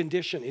sinful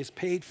condition is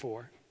paid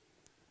for,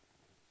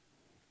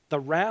 the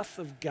wrath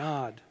of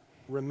God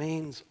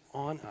remains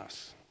on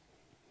us.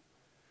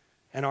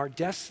 And our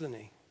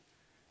destiny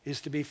is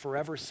to be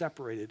forever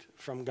separated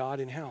from God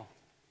in hell.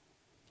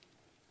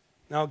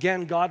 Now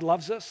again, God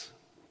loves us.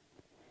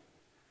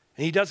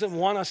 And he doesn't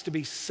want us to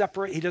be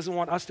separate. He doesn't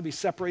want us to be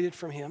separated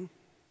from him.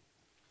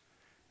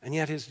 And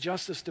yet his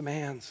justice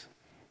demands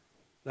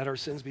that our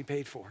sins be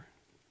paid for.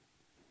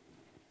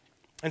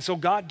 And so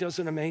God does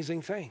an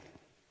amazing thing.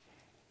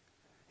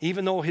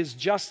 Even though his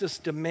justice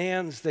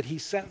demands that he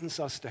sentence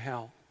us to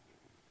hell,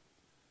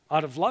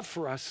 out of love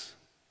for us,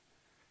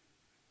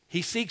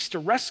 he seeks to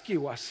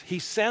rescue us. He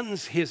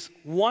sends his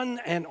one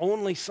and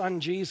only son,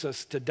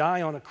 Jesus, to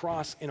die on a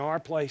cross in our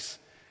place,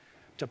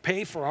 to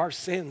pay for our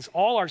sins.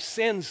 All our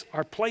sins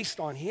are placed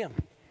on him.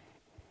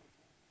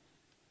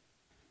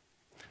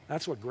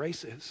 That's what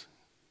grace is.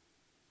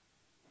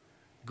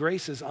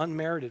 Grace is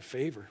unmerited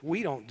favor.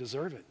 We don't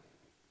deserve it.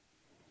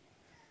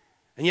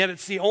 And yet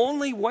it's the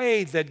only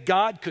way that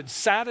God could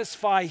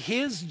satisfy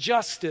his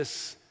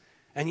justice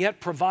and yet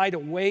provide a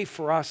way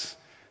for us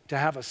to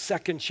have a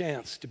second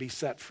chance to be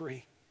set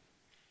free.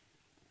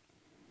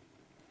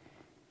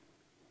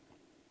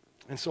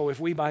 And so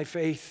if we by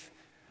faith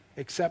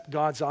accept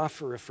God's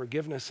offer of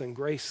forgiveness and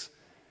grace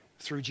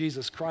through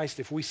Jesus Christ,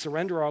 if we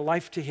surrender our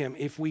life to him,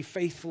 if we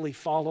faithfully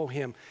follow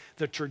him,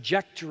 the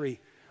trajectory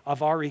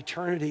of our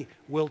eternity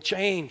will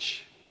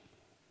change.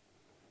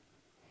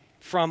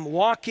 from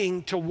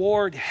walking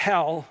toward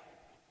hell,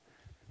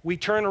 we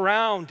turn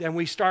around and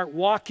we start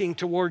walking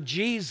toward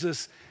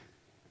Jesus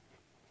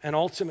and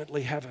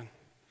ultimately heaven.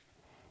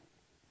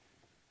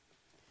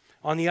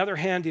 On the other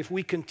hand, if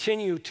we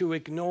continue to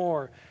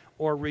ignore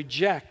or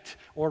reject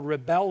or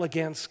rebel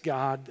against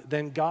God,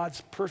 then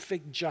God's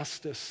perfect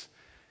justice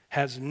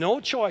has no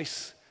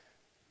choice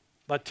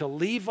but to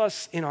leave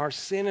us in our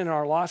sin and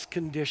our lost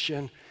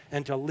condition,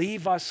 and to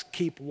leave us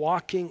keep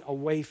walking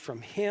away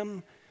from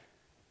Him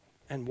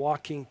and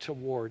walking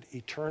toward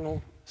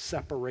eternal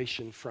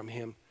separation from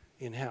Him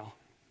in hell.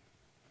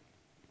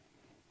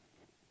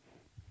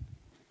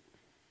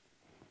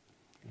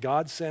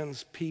 God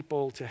sends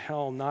people to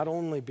hell not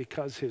only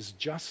because His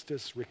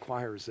justice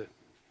requires it,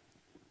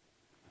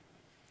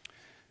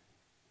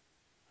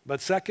 but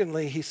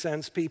secondly, He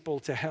sends people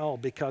to hell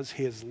because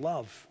His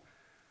love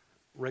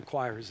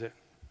requires it.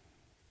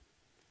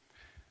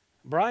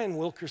 Brian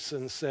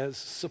Wilkerson says,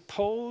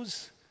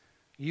 suppose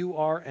you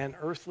are an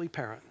earthly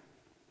parent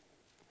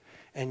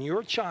and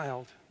your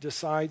child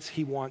decides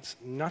he wants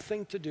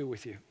nothing to do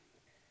with you.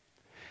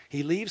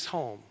 He leaves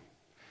home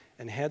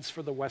and heads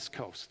for the West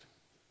Coast.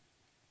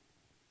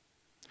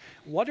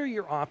 What are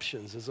your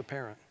options as a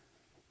parent?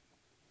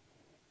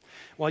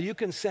 Well, you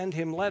can send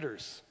him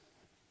letters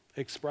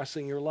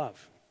expressing your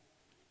love.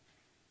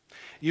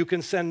 You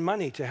can send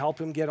money to help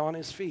him get on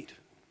his feet.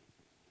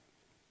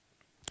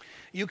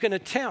 You can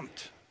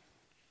attempt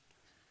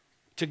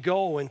to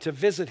go and to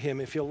visit him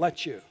if he'll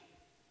let you,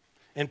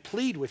 and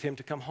plead with him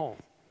to come home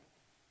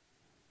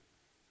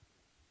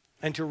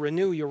and to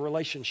renew your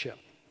relationship.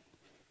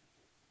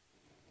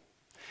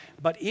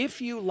 But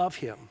if you love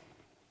him,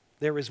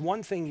 there is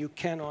one thing you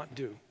cannot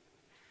do.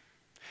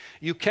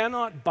 You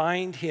cannot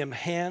bind him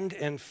hand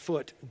and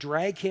foot,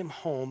 drag him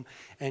home,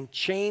 and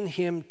chain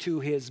him to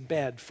his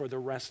bed for the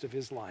rest of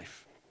his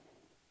life.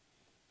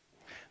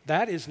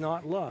 That is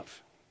not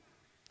love.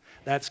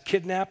 That's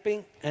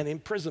kidnapping and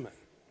imprisonment.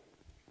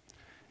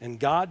 And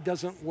God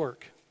doesn't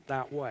work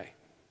that way.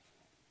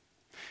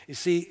 You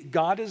see,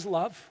 God is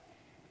love,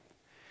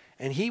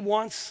 and He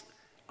wants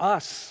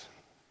us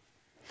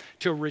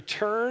to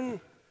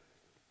return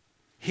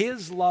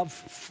His love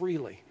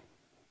freely.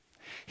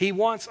 He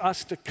wants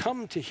us to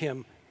come to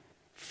Him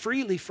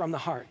freely from the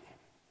heart.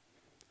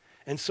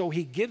 And so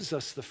He gives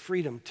us the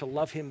freedom to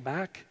love Him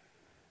back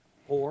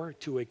or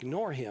to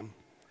ignore Him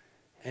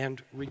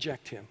and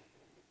reject Him.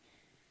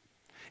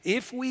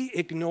 If we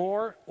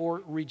ignore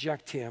or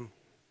reject Him,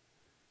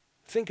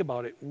 think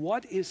about it.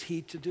 What is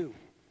He to do?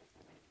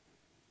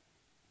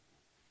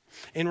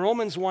 In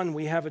Romans 1,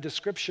 we have a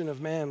description of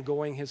man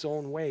going his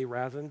own way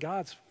rather than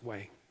God's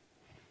way.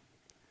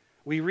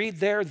 We read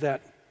there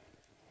that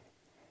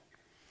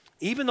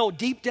even though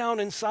deep down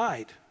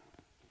inside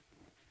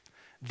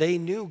they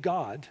knew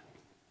God,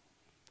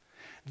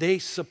 they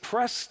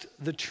suppressed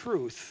the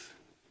truth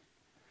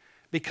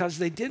because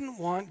they didn't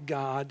want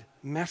God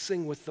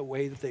messing with the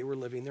way that they were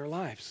living their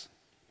lives.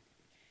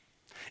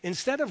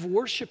 Instead of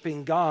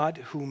worshiping God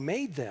who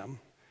made them,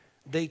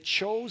 they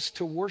chose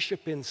to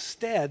worship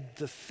instead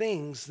the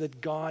things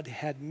that God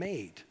had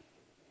made.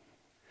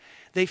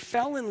 They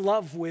fell in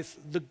love with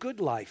the good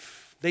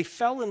life. They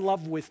fell in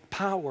love with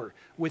power,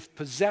 with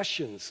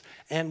possessions,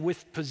 and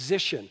with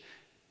position.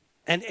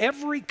 And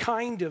every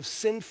kind of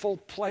sinful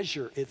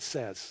pleasure, it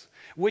says,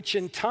 which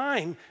in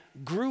time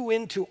grew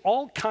into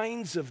all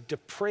kinds of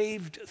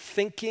depraved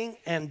thinking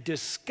and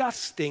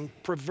disgusting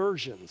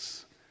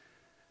perversions.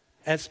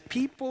 As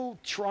people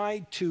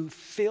tried to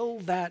fill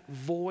that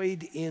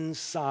void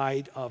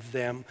inside of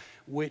them,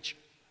 which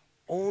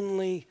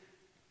only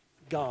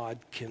God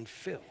can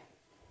fill.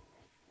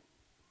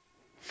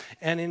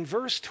 And in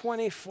verse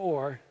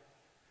 24,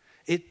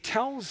 it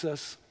tells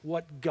us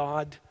what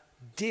God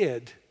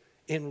did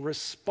in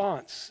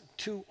response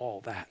to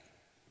all that.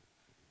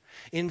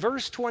 In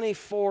verse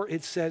 24,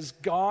 it says,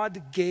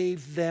 God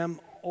gave them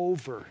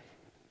over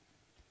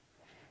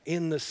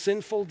in the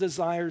sinful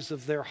desires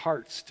of their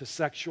hearts to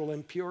sexual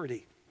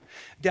impurity.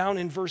 Down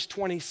in verse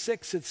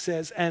 26, it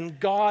says, and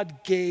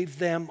God gave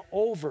them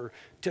over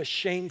to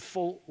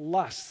shameful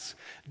lusts.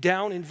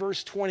 Down in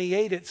verse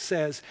 28, it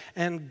says,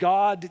 and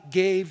God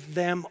gave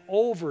them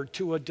over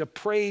to a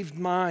depraved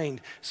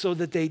mind so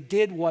that they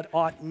did what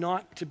ought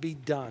not to be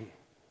done.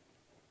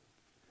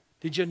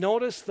 Did you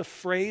notice the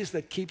phrase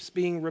that keeps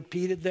being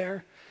repeated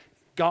there?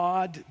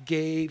 God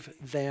gave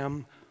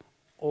them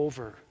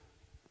over.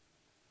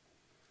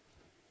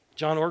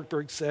 John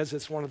Ortberg says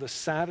it's one of the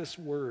saddest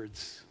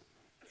words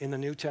in the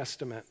New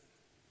Testament.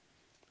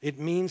 It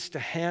means to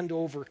hand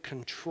over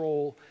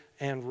control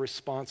and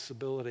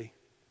responsibility.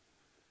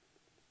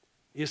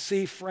 You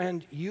see,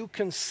 friend, you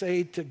can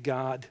say to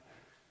God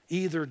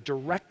either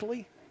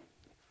directly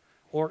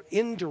or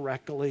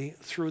indirectly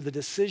through the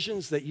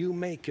decisions that you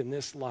make in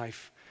this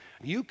life.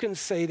 You can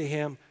say to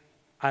Him,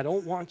 I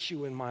don't want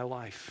you in my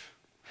life.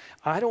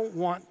 I don't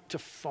want to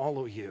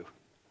follow you.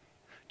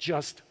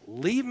 Just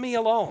leave me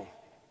alone.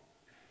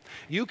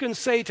 You can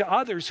say to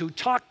others who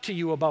talk to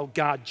you about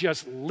God,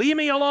 just leave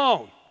me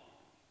alone.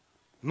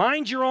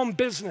 Mind your own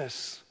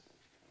business.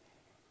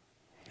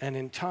 And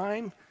in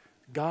time,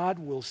 God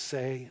will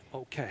say,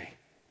 okay,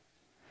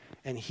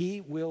 and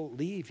he will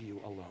leave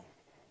you alone.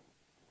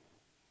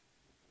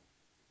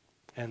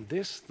 And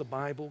this the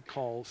Bible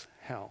calls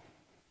hell.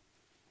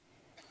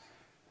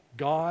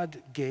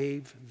 God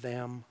gave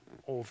them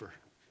over.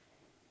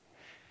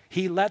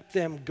 He let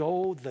them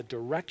go the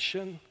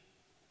direction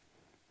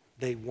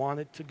they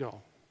wanted to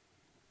go.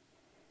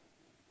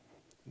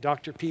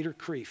 Dr. Peter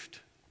Kreeft,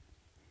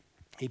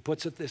 he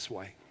puts it this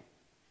way: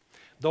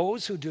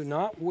 those who do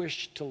not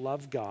wish to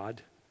love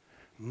God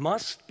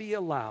must be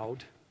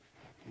allowed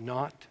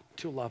not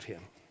to love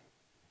him.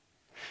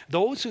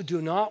 Those who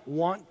do not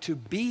want to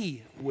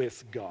be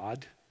with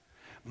God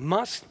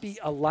must be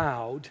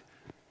allowed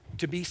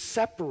to be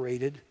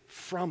separated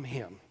from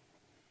him.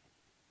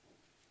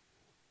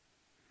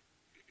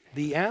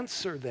 The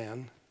answer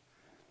then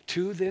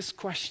to this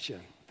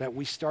question that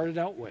we started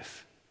out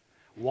with,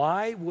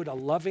 why would a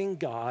loving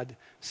God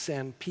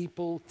send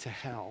people to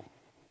hell?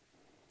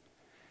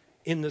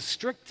 In the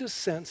strictest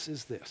sense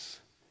is this: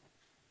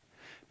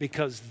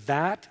 because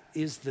that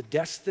is the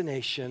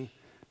destination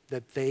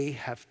that they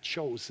have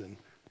chosen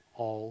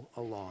all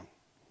along.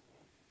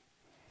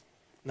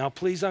 Now,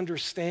 please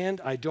understand,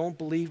 I don't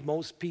believe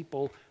most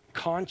people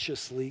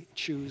consciously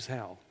choose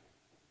hell.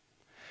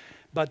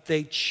 But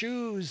they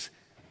choose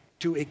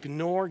to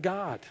ignore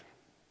God.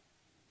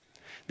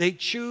 They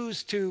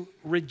choose to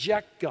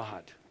reject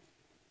God.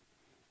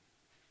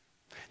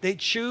 They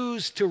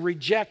choose to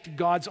reject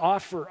God's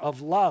offer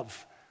of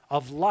love,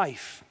 of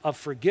life, of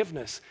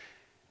forgiveness.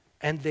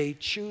 And they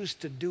choose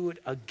to do it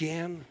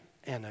again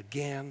and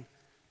again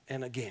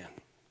and again.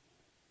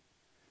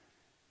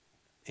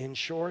 In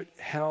short,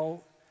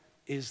 hell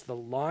is the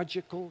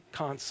logical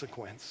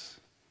consequence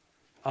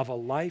of a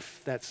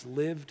life that's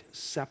lived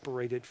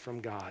separated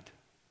from God.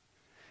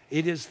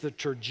 It is the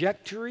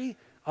trajectory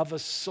of a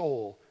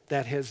soul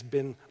that has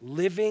been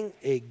living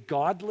a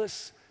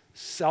godless,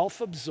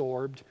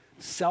 self-absorbed,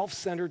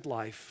 self-centered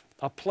life,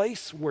 a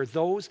place where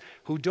those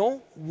who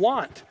don't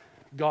want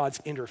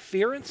God's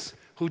interference,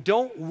 who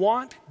don't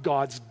want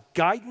God's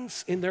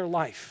guidance in their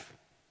life,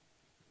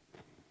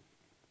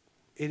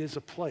 it is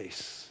a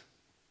place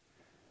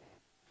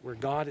where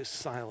God is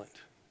silent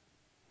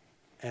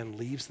and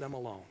leaves them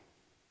alone.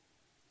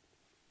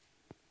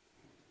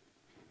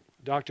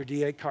 Dr.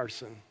 D.A.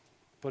 Carson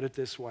put it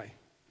this way: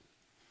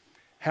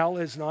 hell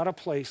is not a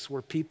place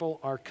where people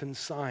are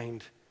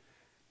consigned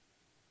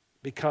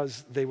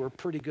because they were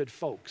pretty good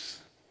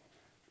folks,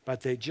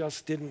 but they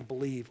just didn't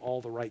believe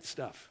all the right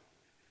stuff.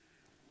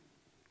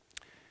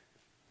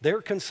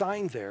 They're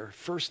consigned there,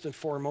 first and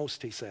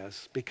foremost, he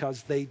says,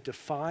 because they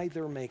defy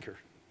their maker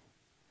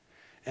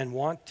and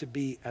want to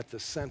be at the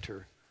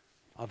center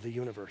of the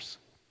universe.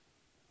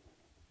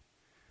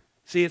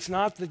 See, it's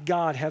not that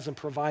God hasn't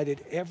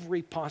provided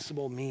every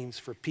possible means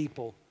for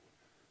people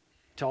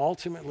to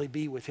ultimately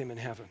be with him in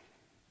heaven.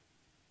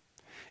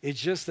 It's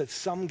just that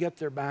some get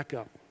their back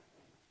up.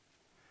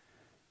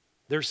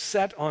 They're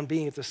set on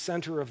being at the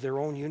center of their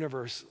own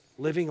universe,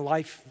 living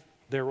life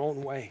their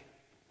own way.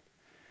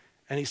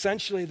 And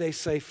essentially they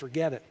say,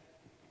 forget it.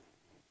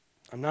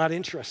 I'm not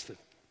interested.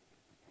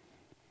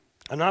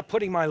 I'm not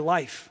putting my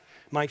life,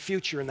 my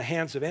future in the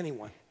hands of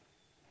anyone.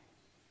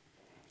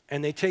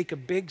 And they take a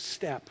big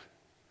step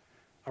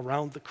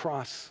around the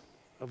cross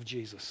of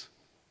Jesus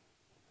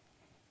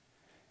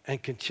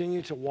and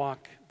continue to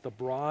walk the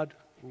broad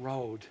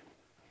road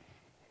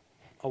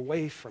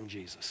away from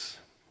Jesus,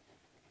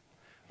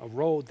 a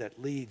road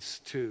that leads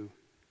to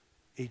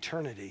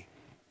eternity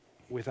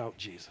without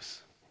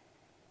Jesus.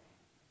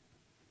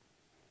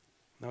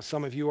 Now,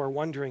 some of you are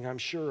wondering, I'm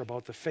sure,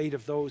 about the fate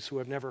of those who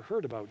have never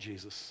heard about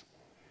Jesus.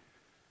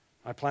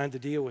 I plan to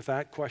deal with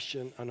that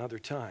question another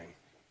time.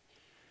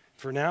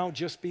 For now,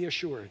 just be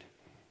assured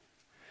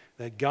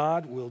that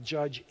God will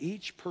judge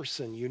each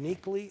person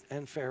uniquely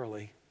and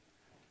fairly.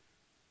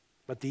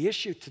 But the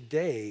issue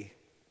today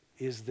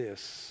is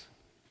this: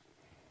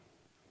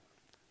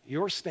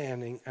 you're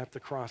standing at the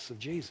cross of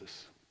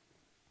Jesus.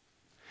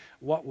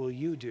 What will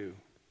you do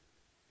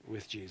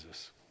with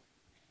Jesus?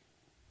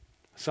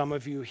 Some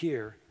of you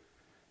here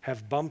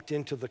have bumped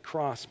into the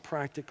cross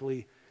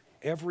practically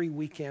every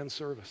weekend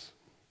service.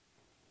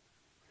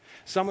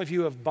 Some of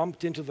you have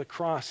bumped into the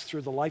cross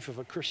through the life of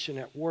a Christian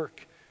at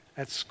work,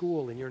 at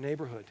school, in your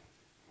neighborhood.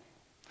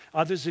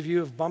 Others of you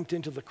have bumped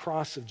into the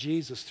cross of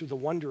Jesus through the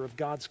wonder of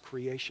God's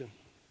creation,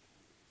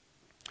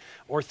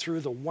 or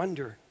through the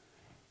wonder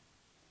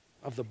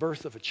of the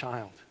birth of a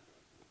child.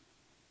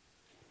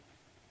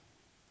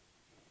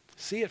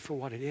 See it for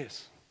what it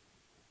is.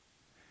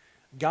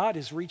 God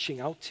is reaching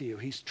out to you.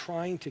 He's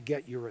trying to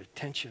get your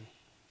attention.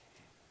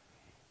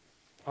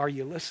 Are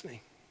you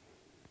listening?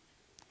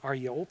 Are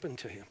you open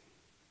to him?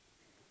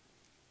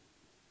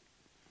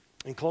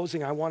 In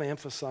closing, I want to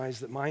emphasize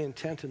that my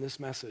intent in this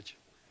message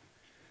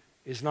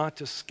is not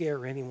to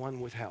scare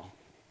anyone with hell.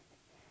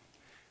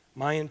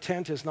 My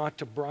intent is not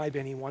to bribe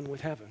anyone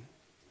with heaven,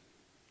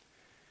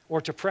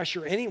 or to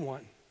pressure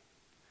anyone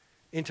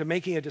into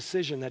making a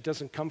decision that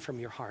doesn't come from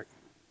your heart.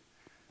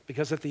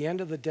 Because at the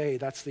end of the day,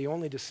 that's the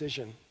only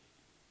decision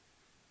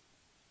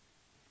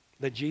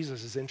that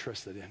Jesus is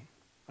interested in,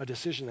 a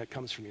decision that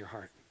comes from your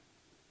heart.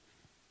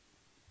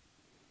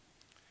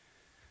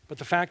 But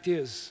the fact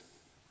is,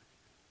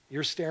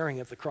 you're staring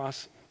at the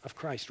cross of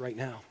Christ right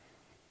now,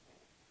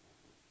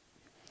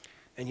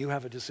 and you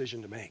have a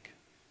decision to make.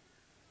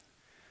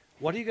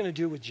 What are you going to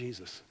do with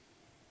Jesus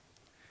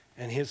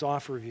and his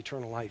offer of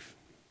eternal life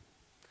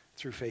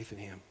through faith in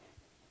him?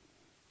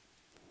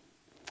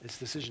 It's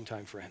decision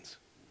time, friends.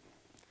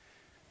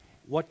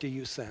 What do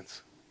you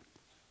sense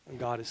when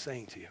God is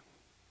saying to you?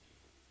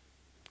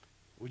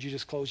 Would you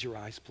just close your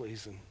eyes,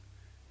 please, and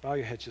bow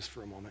your head just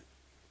for a moment?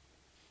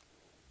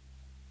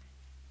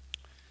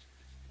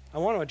 I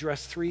want to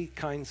address three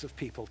kinds of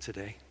people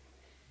today.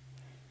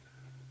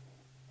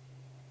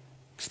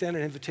 Extend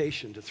an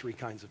invitation to three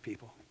kinds of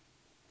people.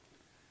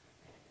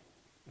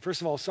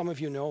 First of all, some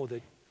of you know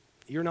that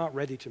you're not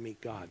ready to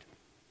meet God.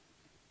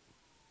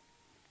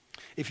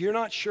 If you're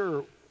not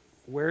sure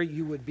where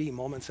you would be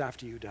moments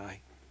after you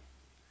die,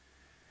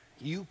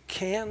 you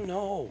can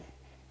know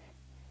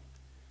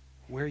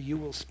where you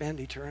will spend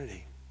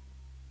eternity.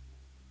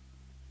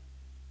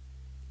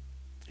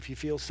 If you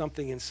feel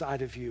something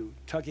inside of you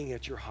tugging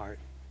at your heart,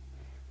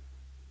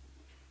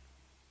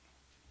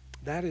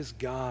 that is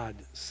God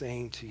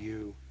saying to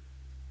you,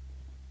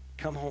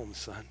 come home,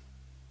 son.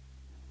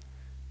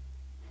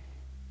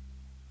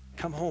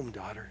 Come home,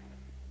 daughter.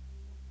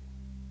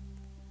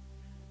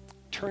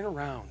 Turn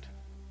around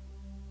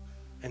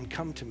and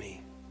come to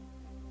me.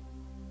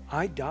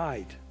 I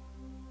died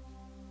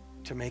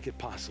to make it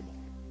possible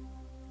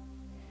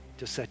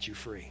to set you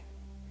free.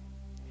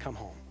 Come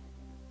home.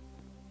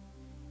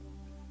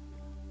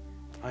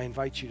 I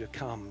invite you to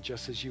come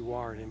just as you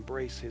are and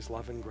embrace his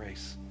love and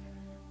grace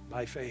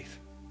by faith.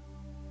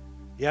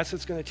 Yes,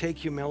 it's going to take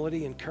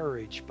humility and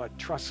courage, but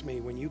trust me,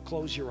 when you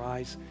close your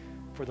eyes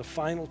for the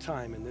final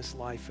time in this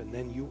life and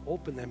then you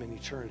open them in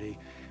eternity,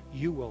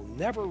 you will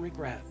never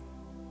regret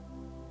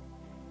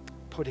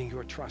putting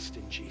your trust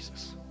in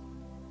Jesus.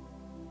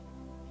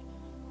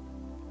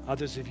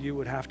 Others of you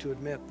would have to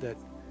admit that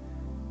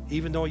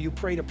even though you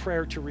prayed a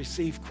prayer to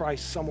receive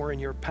Christ somewhere in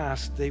your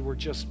past, they were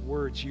just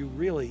words. You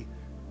really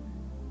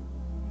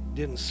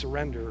didn't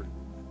surrender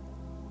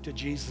to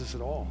Jesus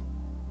at all.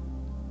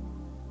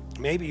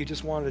 Maybe you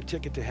just wanted a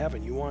ticket to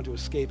heaven. You wanted to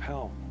escape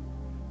hell.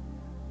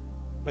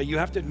 But you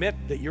have to admit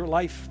that your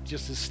life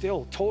just is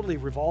still totally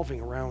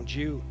revolving around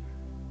you.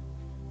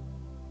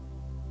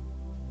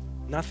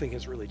 Nothing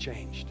has really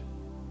changed.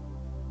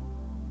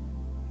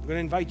 I'm going to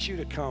invite you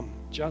to come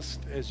just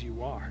as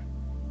you are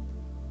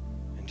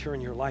and turn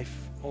your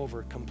life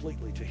over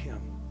completely to him.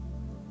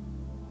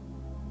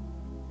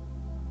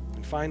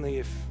 And finally,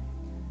 if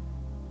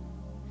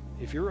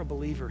you're a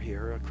believer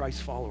here, a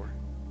Christ follower,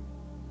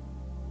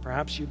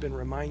 perhaps you've been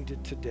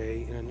reminded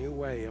today in a new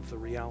way of the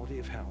reality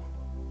of hell.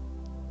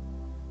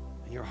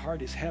 And your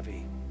heart is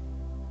heavy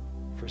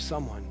for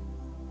someone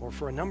or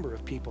for a number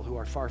of people who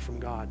are far from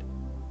God.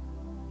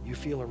 You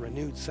feel a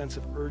renewed sense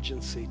of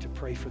urgency to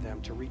pray for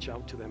them, to reach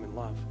out to them in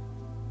love.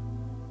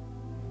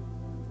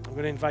 I'm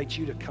going to invite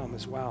you to come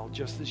as well,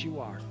 just as you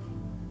are,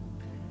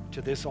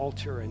 to this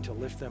altar and to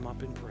lift them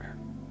up in prayer.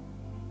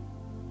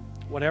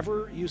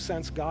 Whatever you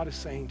sense God is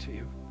saying to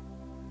you,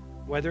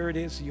 whether it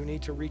is you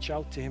need to reach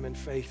out to him in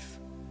faith,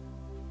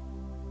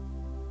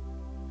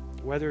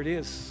 whether it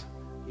is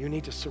you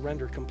need to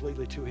surrender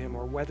completely to him,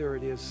 or whether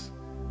it is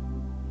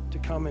to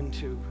come and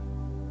to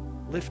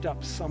lift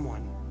up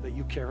someone that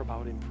you care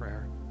about in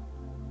prayer,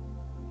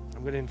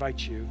 I'm going to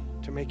invite you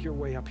to make your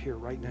way up here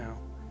right now.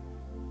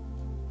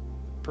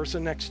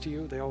 Person next to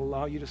you, they'll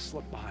allow you to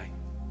slip by.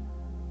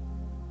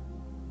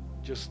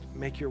 Just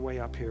make your way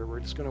up here. We're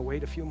just going to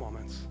wait a few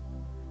moments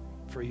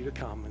for you to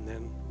come, and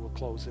then we'll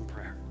close in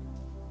prayer.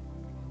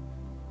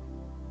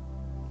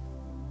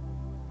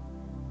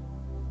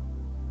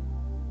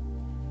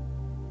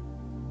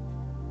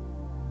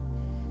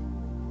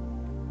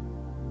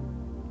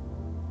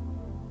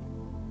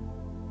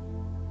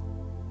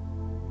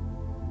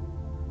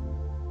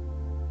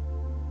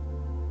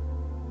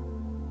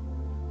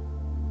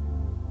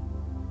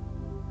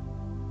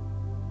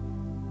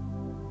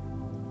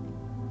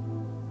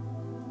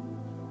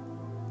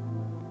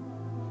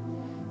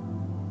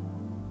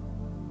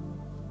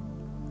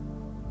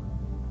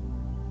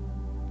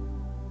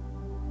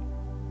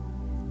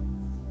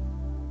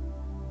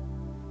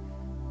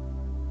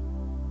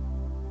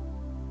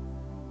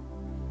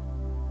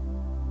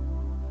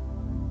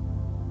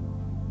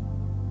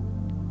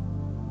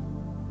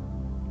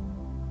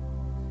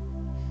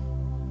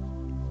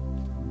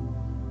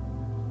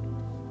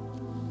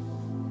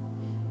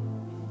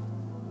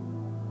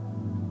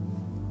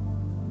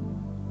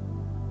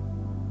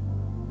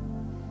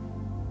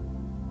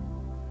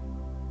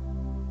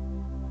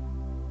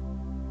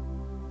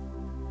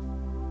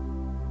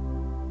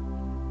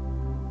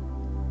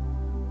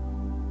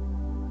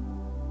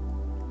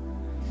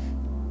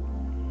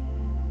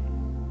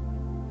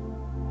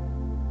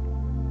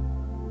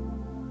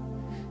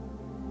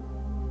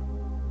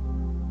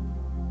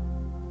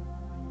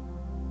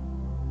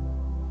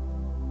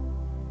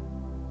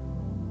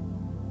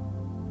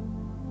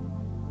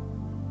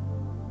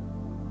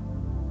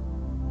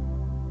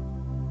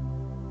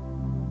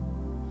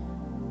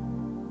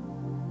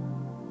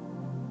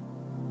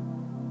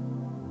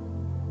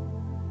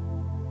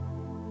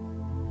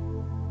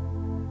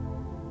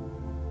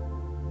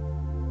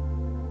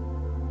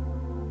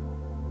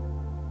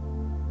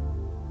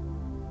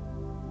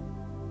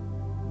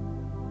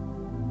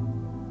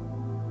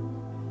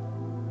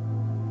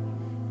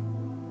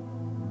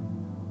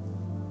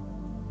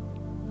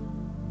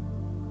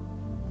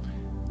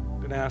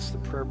 going to ask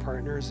the prayer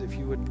partners if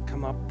you would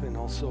come up, and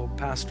also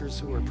pastors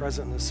who are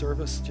present in the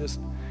service. Just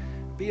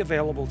be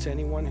available to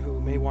anyone who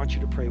may want you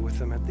to pray with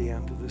them at the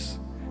end of this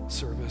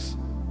service.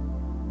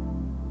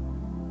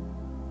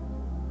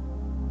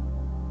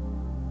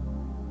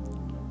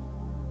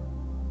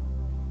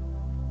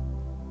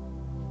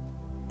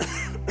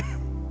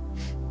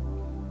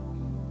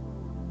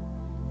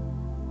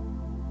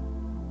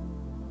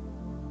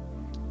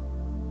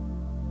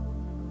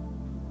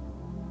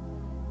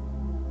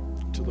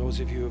 To those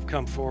of you who have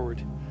come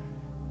forward,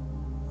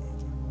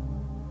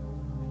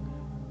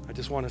 I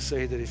just want to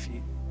say that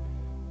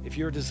if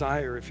your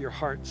desire, if your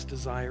heart's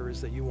desire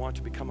is that you want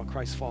to become a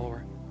Christ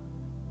follower,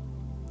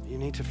 you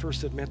need to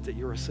first admit that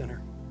you're a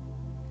sinner,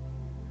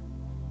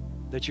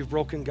 that you've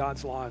broken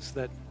God's laws,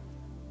 that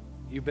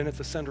you've been at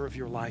the center of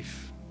your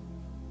life,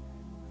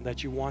 and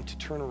that you want to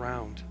turn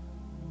around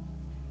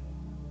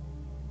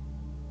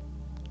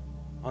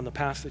on the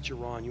path that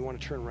you're on. You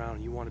want to turn around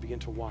and you want to begin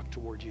to walk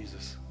toward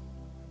Jesus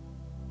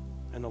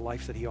and the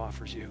life that he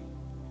offers you.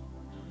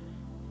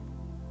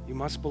 You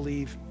must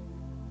believe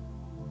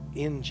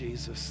in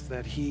Jesus,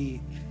 that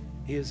he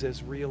is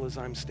as real as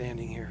I'm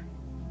standing here,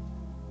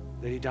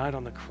 that he died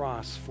on the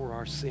cross for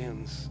our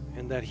sins,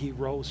 and that he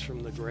rose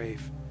from the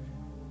grave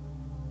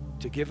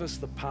to give us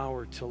the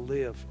power to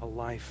live a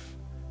life,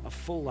 a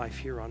full life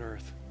here on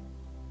earth,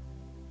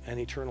 and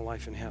eternal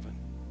life in heaven.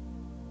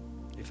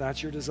 If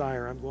that's your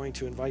desire, I'm going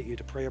to invite you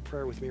to pray a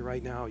prayer with me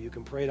right now. You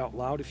can pray it out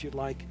loud if you'd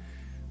like,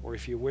 or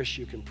if you wish,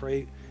 you can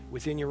pray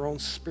within your own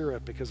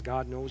spirit, because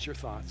God knows your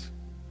thoughts.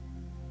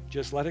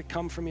 Just let it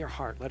come from your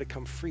heart. Let it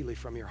come freely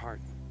from your heart.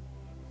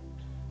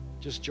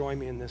 Just join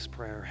me in this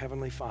prayer.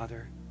 Heavenly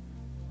Father,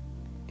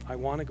 I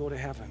want to go to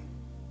heaven.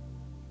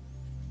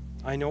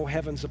 I know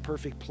heaven's a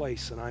perfect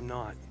place, and I'm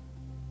not.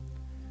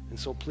 And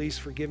so please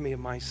forgive me of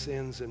my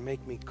sins and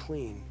make me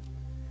clean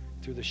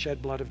through the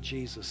shed blood of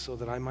Jesus, so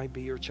that I might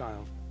be your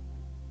child.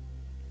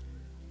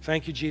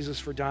 Thank you, Jesus,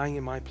 for dying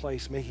in my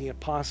place, making it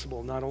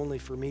possible not only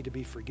for me to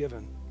be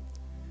forgiven,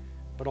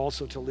 but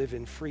also to live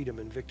in freedom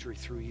and victory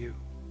through you.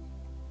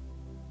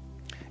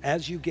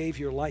 As you gave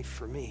your life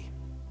for me,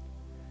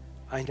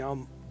 I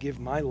now give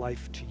my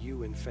life to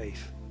you in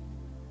faith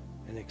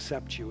and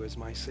accept you as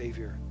my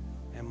Savior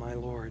and my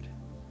Lord,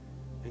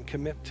 and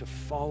commit to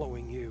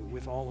following you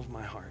with all of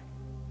my heart.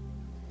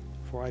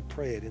 For I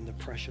pray it in the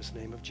precious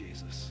name of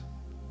Jesus.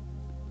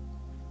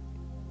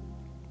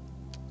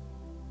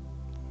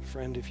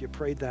 Friend, if you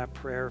prayed that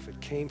prayer, if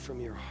it came from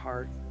your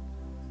heart,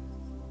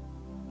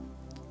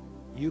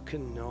 you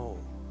can know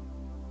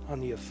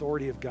on the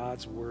authority of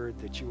God's word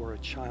that you are a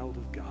child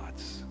of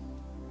God's.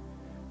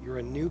 You're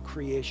a new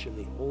creation.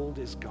 The old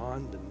is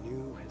gone, the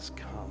new has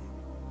come.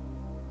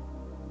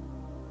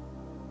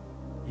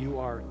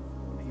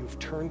 You've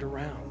turned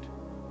around.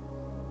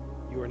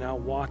 You are now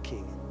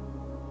walking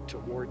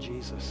toward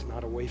Jesus,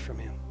 not away from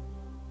him.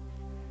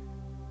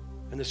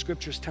 And the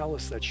scriptures tell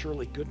us that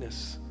surely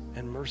goodness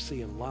and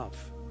mercy and love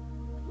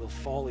will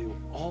follow you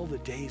all the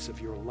days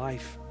of your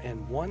life,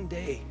 and one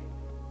day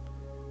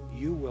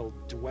you will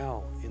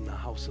dwell in the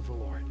house of the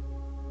Lord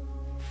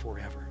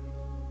forever.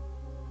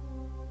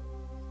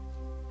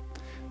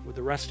 Would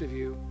the rest of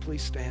you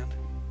please stand?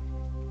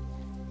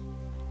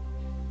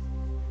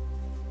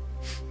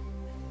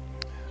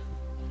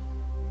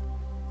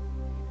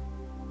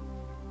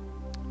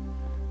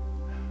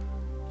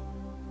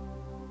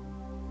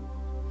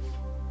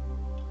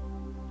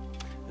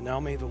 And now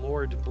may the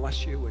Lord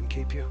bless you and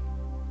keep you.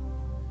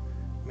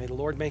 May the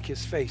Lord make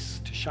his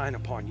face to shine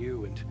upon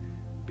you and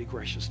be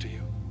gracious to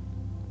you.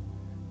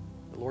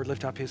 The Lord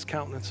lift up his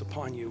countenance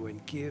upon you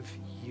and give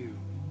you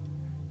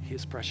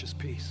his precious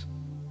peace.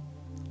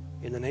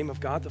 In the name of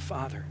God the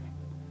Father,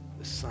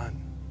 the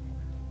Son,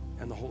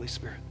 and the Holy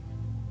Spirit.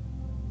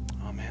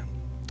 Amen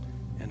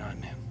and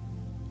amen.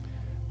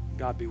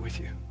 God be with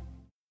you.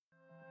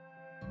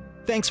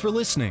 Thanks for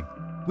listening.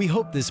 We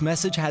hope this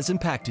message has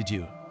impacted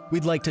you.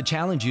 We'd like to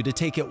challenge you to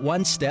take it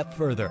one step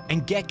further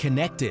and get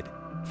connected.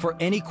 For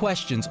any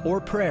questions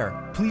or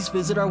prayer, please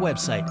visit our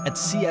website at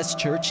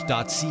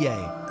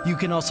cschurch.ca. You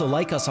can also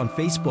like us on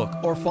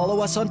Facebook or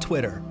follow us on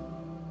Twitter.